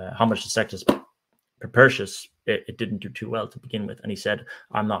how much the sex is precocious, it didn't do too well to begin with. And he said,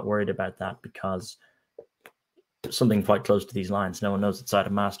 I'm not worried about that because something quite close to these lines. No one knows it's a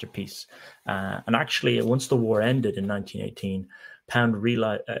masterpiece. And actually, once the war ended in 1918, Pound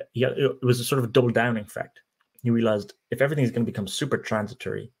realized it was a sort of a double downing effect. He realized if everything is going to become super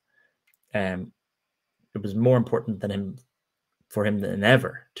transitory, it was more important for him than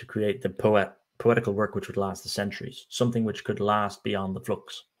ever to create the poetical work which would last the centuries, something which could last beyond the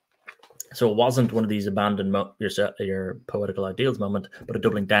flux. So it wasn't one of these abandon your poetical ideals moment, but a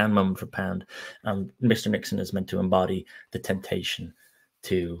doubling down moment for Pound. And Mr. Nixon is meant to embody the temptation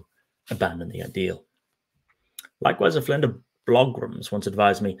to abandon the ideal. Likewise, a friend of Blograms once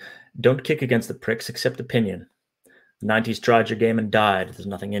advised me, don't kick against the pricks, accept opinion. The 90s tried your game and died. There's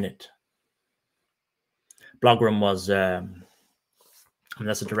nothing in it. Blogram was,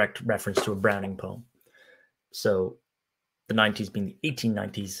 that's a direct reference to a Browning poem. So the 90s being the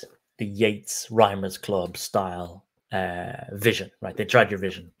 1890s, the Yeats Rhymers Club style vision, right? They tried your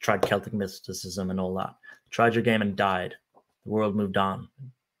vision, tried Celtic mysticism and all that, tried your game and died. The world moved on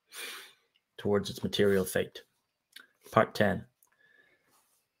towards its material fate. Part 10.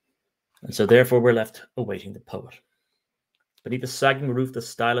 And so therefore we're left awaiting the poet. Beneath the sagging roof, the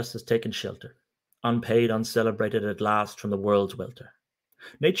stylist has taken shelter, unpaid, uncelebrated at last from the world's welter.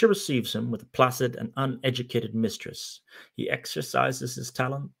 Nature receives him with a placid and uneducated mistress. He exercises his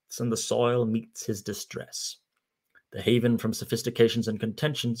talents, and the soil meets his distress. The haven from sophistications and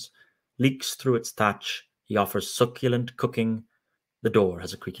contentions leaks through its thatch. He offers succulent cooking. The door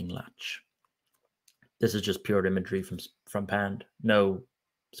has a creaking latch. This is just pure imagery from Pound. No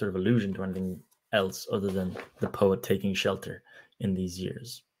sort of allusion to anything else other than the poet taking shelter in these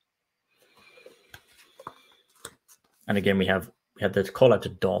years. And again, we had the call out to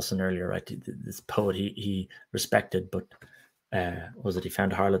Dawson earlier, right? This poet he respected, but he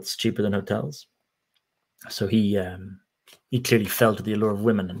found harlots cheaper than hotels? So he clearly fell to the allure of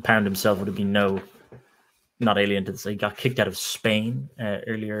women, and Pound himself would have been not alien to this. He got kicked out of Spain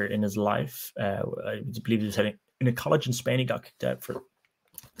earlier in his life. I believe he was heading in a college in Spain. He got kicked out for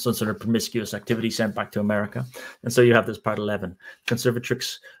some sort of promiscuous activity, sent back to America. And so you have this part 11,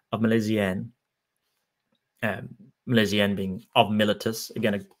 Conservatrix of Milésian. Milésian being of Miletus,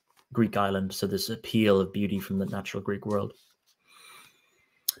 again, a Greek island, so this appeal of beauty from the natural Greek world.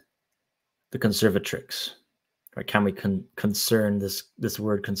 The Conservatrix, right? Can we concern this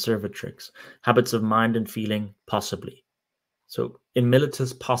word Conservatrix? Habits of mind and feeling, possibly. So in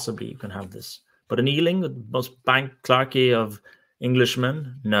Miletus, possibly you can have this. But in Ealing, the most bank clerky of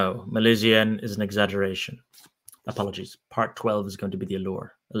Englishmen, no. Milésian is an exaggeration. Apologies. Part 12 is going to be the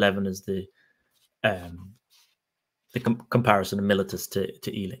allure. 11 is the comparison of Miletus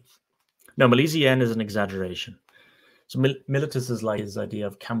to Ealing. No, Milésian is an exaggeration. So Miletus is like his idea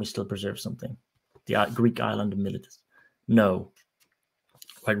of, can we still preserve something? The Greek island of Miletus. No.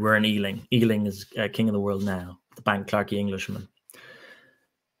 Right, we're in Ealing. Ealing is king of the world now, the bank clerky Englishman.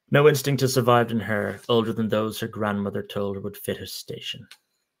 No instinct has survived in her, older than those her grandmother told her would fit her station.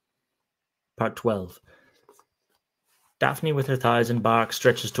 Part 12. Daphne with her thighs in bark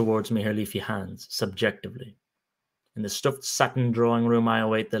stretches towards me her leafy hands, subjectively. In the stuffed satin drawing room I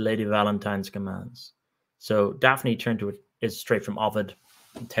await the Lady Valentine's commands. So Daphne is straight from Ovid,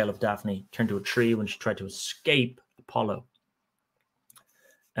 the tale of Daphne, turned to a tree when she tried to escape Apollo.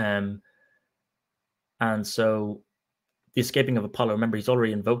 And so the escaping of Apollo, remember he's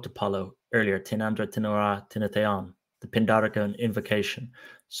already invoked Apollo earlier, Tinandra, Tinora, Tinatheon, the Pindarica invocation.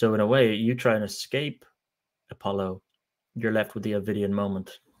 So in a way, you try and escape Apollo, you're left with the Ovidian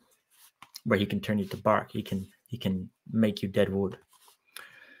moment where he can turn you to bark. He can make you dead wood.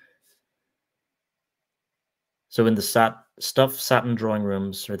 So in the stuffed satin drawing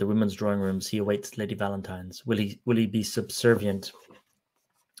rooms, or the women's drawing rooms, he awaits Lady Valentine's. Will he be subservient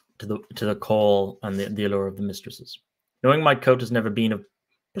to the call and the allure of the mistresses? Knowing my coat has never been of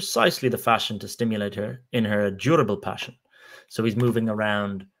precisely the fashion to stimulate her in her durable passion. So he's moving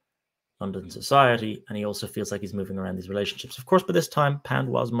around London society, and he also feels like he's moving around these relationships. Of course, by this time, Pound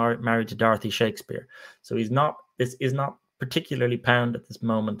was married to Dorothy Shakespeare. So this is not particularly Pound at this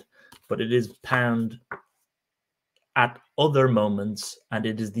moment, but it is Pound at other moments, and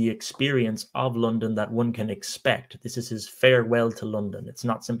it is the experience of London that one can expect. This is his farewell to London. It's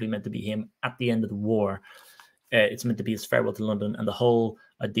not simply meant to be him at the end of the war. It's meant to be his farewell to London, and the whole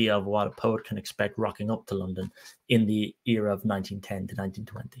idea of what a poet can expect rocking up to London in the era of 1910 to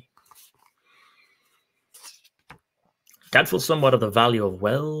 1920. Doubtful somewhat of the value of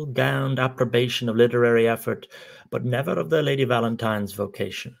well-gowned approbation of literary effort, but never of the Lady Valentine's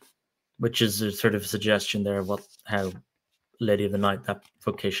vocation, which is a sort of suggestion there of how Lady of the Night that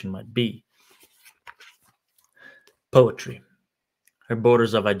vocation might be. Poetry. Her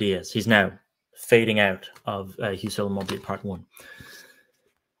borders of ideas. He's now fading out of Hugh Selwyn Mauberley Part 1.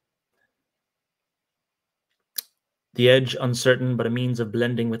 The edge uncertain, but a means of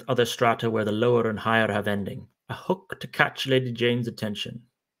blending with other strata where the lower and higher have ending. A hook to catch Lady Jane's attention.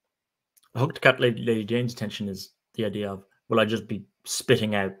 A hook to catch Lady Jane's attention is the idea of, will I just be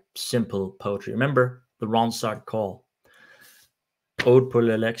spitting out simple poetry? Remember the Ronsard call. Ode Pour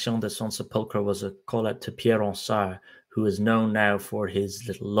l'élection de son Sepulchre was a call out to Pierre Ronsard, who is known now for his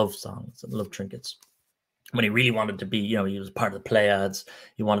little love songs and love trinkets. When he really wanted to be, he was part of the Pleiades,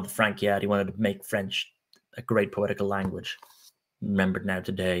 he wanted the Frankiad, he wanted to make French a great poetical language. Remembered now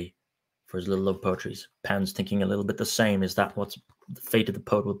today for his little love poetries. Pound's thinking a little bit the same. Is that what the fate of the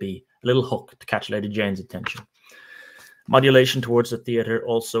poet would be? A little hook to catch Lady Jane's attention. Modulation towards the theatre,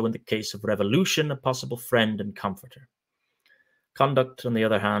 also in the case of revolution, a possible friend and comforter. Conduct, on the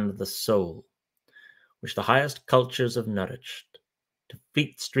other hand, the soul, which the highest cultures have nourished, to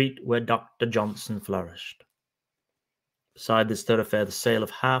Fleet Street where Dr. Johnson flourished. Beside this thoroughfare, the sale of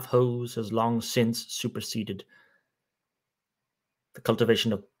half-hose has long since superseded the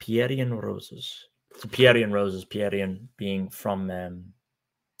cultivation of Pierian roses. So Pierian roses, Pierian being from a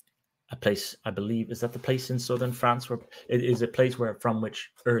place, I believe, is that the place in southern France where it is a place from which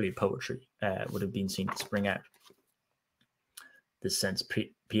early poetry would have been seen to spring out. This sense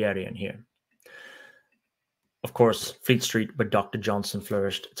Pierian here. Of course, Fleet Street, where Dr. Johnson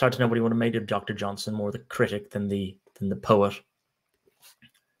flourished. It's hard to know what he would have made of Dr. Johnson, more the critic than the poet.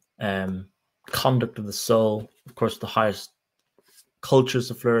 Conduct of the soul, of course, the highest cultures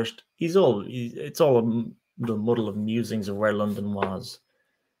have flourished. It's all the muddle of musings of where London was.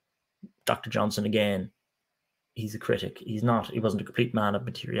 Dr. Johnson, again, he's a critic. He wasn't a complete man of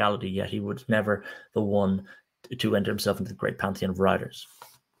materiality, yet he was never the one to enter himself into the great pantheon of writers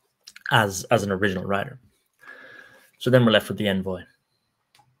as an original writer. So then we're left with the Envoi,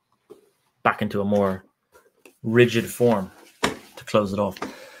 back into a more rigid form to close it off.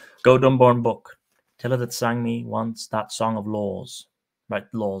 Go Dunborn book, tell her that sang me once that song of laws. Right,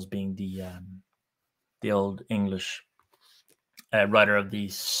 laws being the old English writer of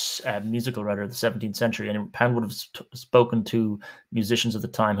the musical writer of the 17th century, and Pound would have spoken to musicians of the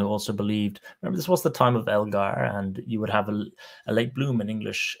time who also believed. Remember, this was the time of Elgar, and you would have a late bloom in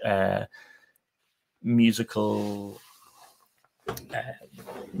English musical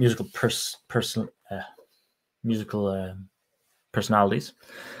personalities.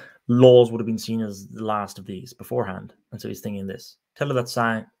 Laws would have been seen as the last of these beforehand, and so he's thinking this. Tell her that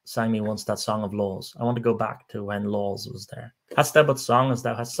sang me once that song of laws. I want to go back to when laws was there. Hast thou but song as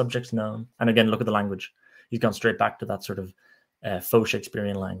thou hast subjects known? And again, look at the language. He's gone straight back to that sort of faux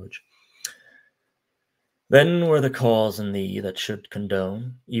Shakespearean language. Then were the cause in thee that should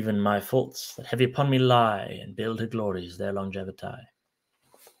condone even my faults that heavy upon me lie, and build her glories their longevity.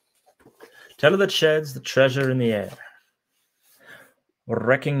 Tell her that sheds the treasure in the air,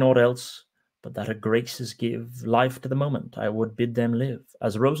 recking naught else, but that her graces give life to the moment. I would bid them live,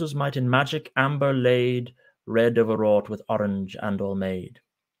 as roses might in magic amber laid, red overwrought with orange and all made,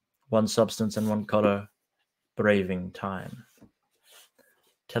 one substance and one colour, braving time.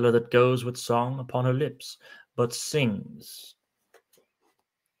 Tell her that goes with song upon her lips, but sings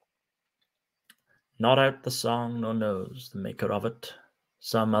not out the song, nor knows the maker of it.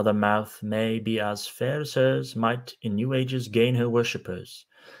 Some other mouth may be as fair as hers, might in new ages gain her worshippers,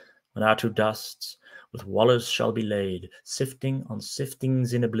 when our two dusts with wallers shall be laid, sifting on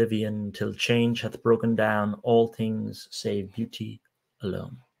siftings in oblivion, till change hath broken down all things save beauty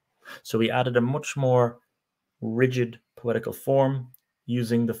alone. So we added a much more rigid poetical form,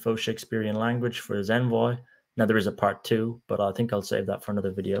 using the faux Shakespearean language for his Envoi. Now there is a part 2, but I think I'll save that for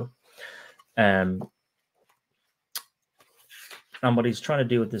another video. And what he's trying to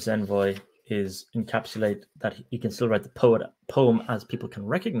do with this Envoi is encapsulate that he can still write the poem as people can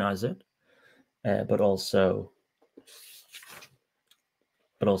recognize it, but also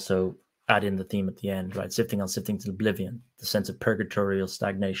add in the theme at the end, right? Sifting on sifting to oblivion, the sense of purgatorial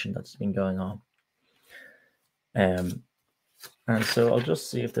stagnation that's been going on. And so I'll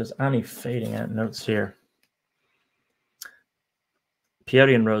just see if there's any fading out notes here.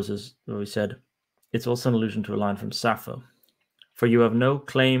 Pierian roses, where we said, it's also an allusion to a line from Sappho. For you have no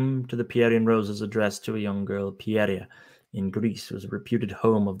claim to the Pierian roses addressed to a young girl, Pieria, in Greece, who was a reputed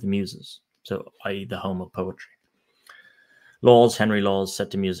home of the muses, so i.e. the home of poetry. Laws, Henry Laws,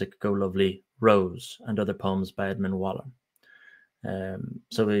 set to music, Go Lovely, Rose, and other poems by Edmund Waller.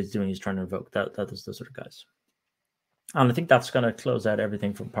 So what he's trying to invoke that is those sort of guys. And I think that's going to close out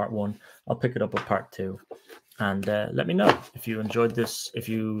everything from part 1. I'll pick it up with part 2. And let me know if you enjoyed this, if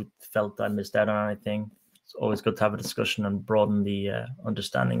you felt I missed out on anything. It's always good to have a discussion and broaden the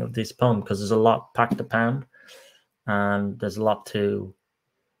understanding of this poem, because there's a lot packed to pound, and there's a lot to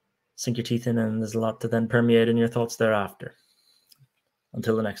sink your teeth in, and there's a lot to then permeate in your thoughts thereafter.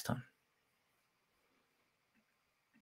 Until the next time.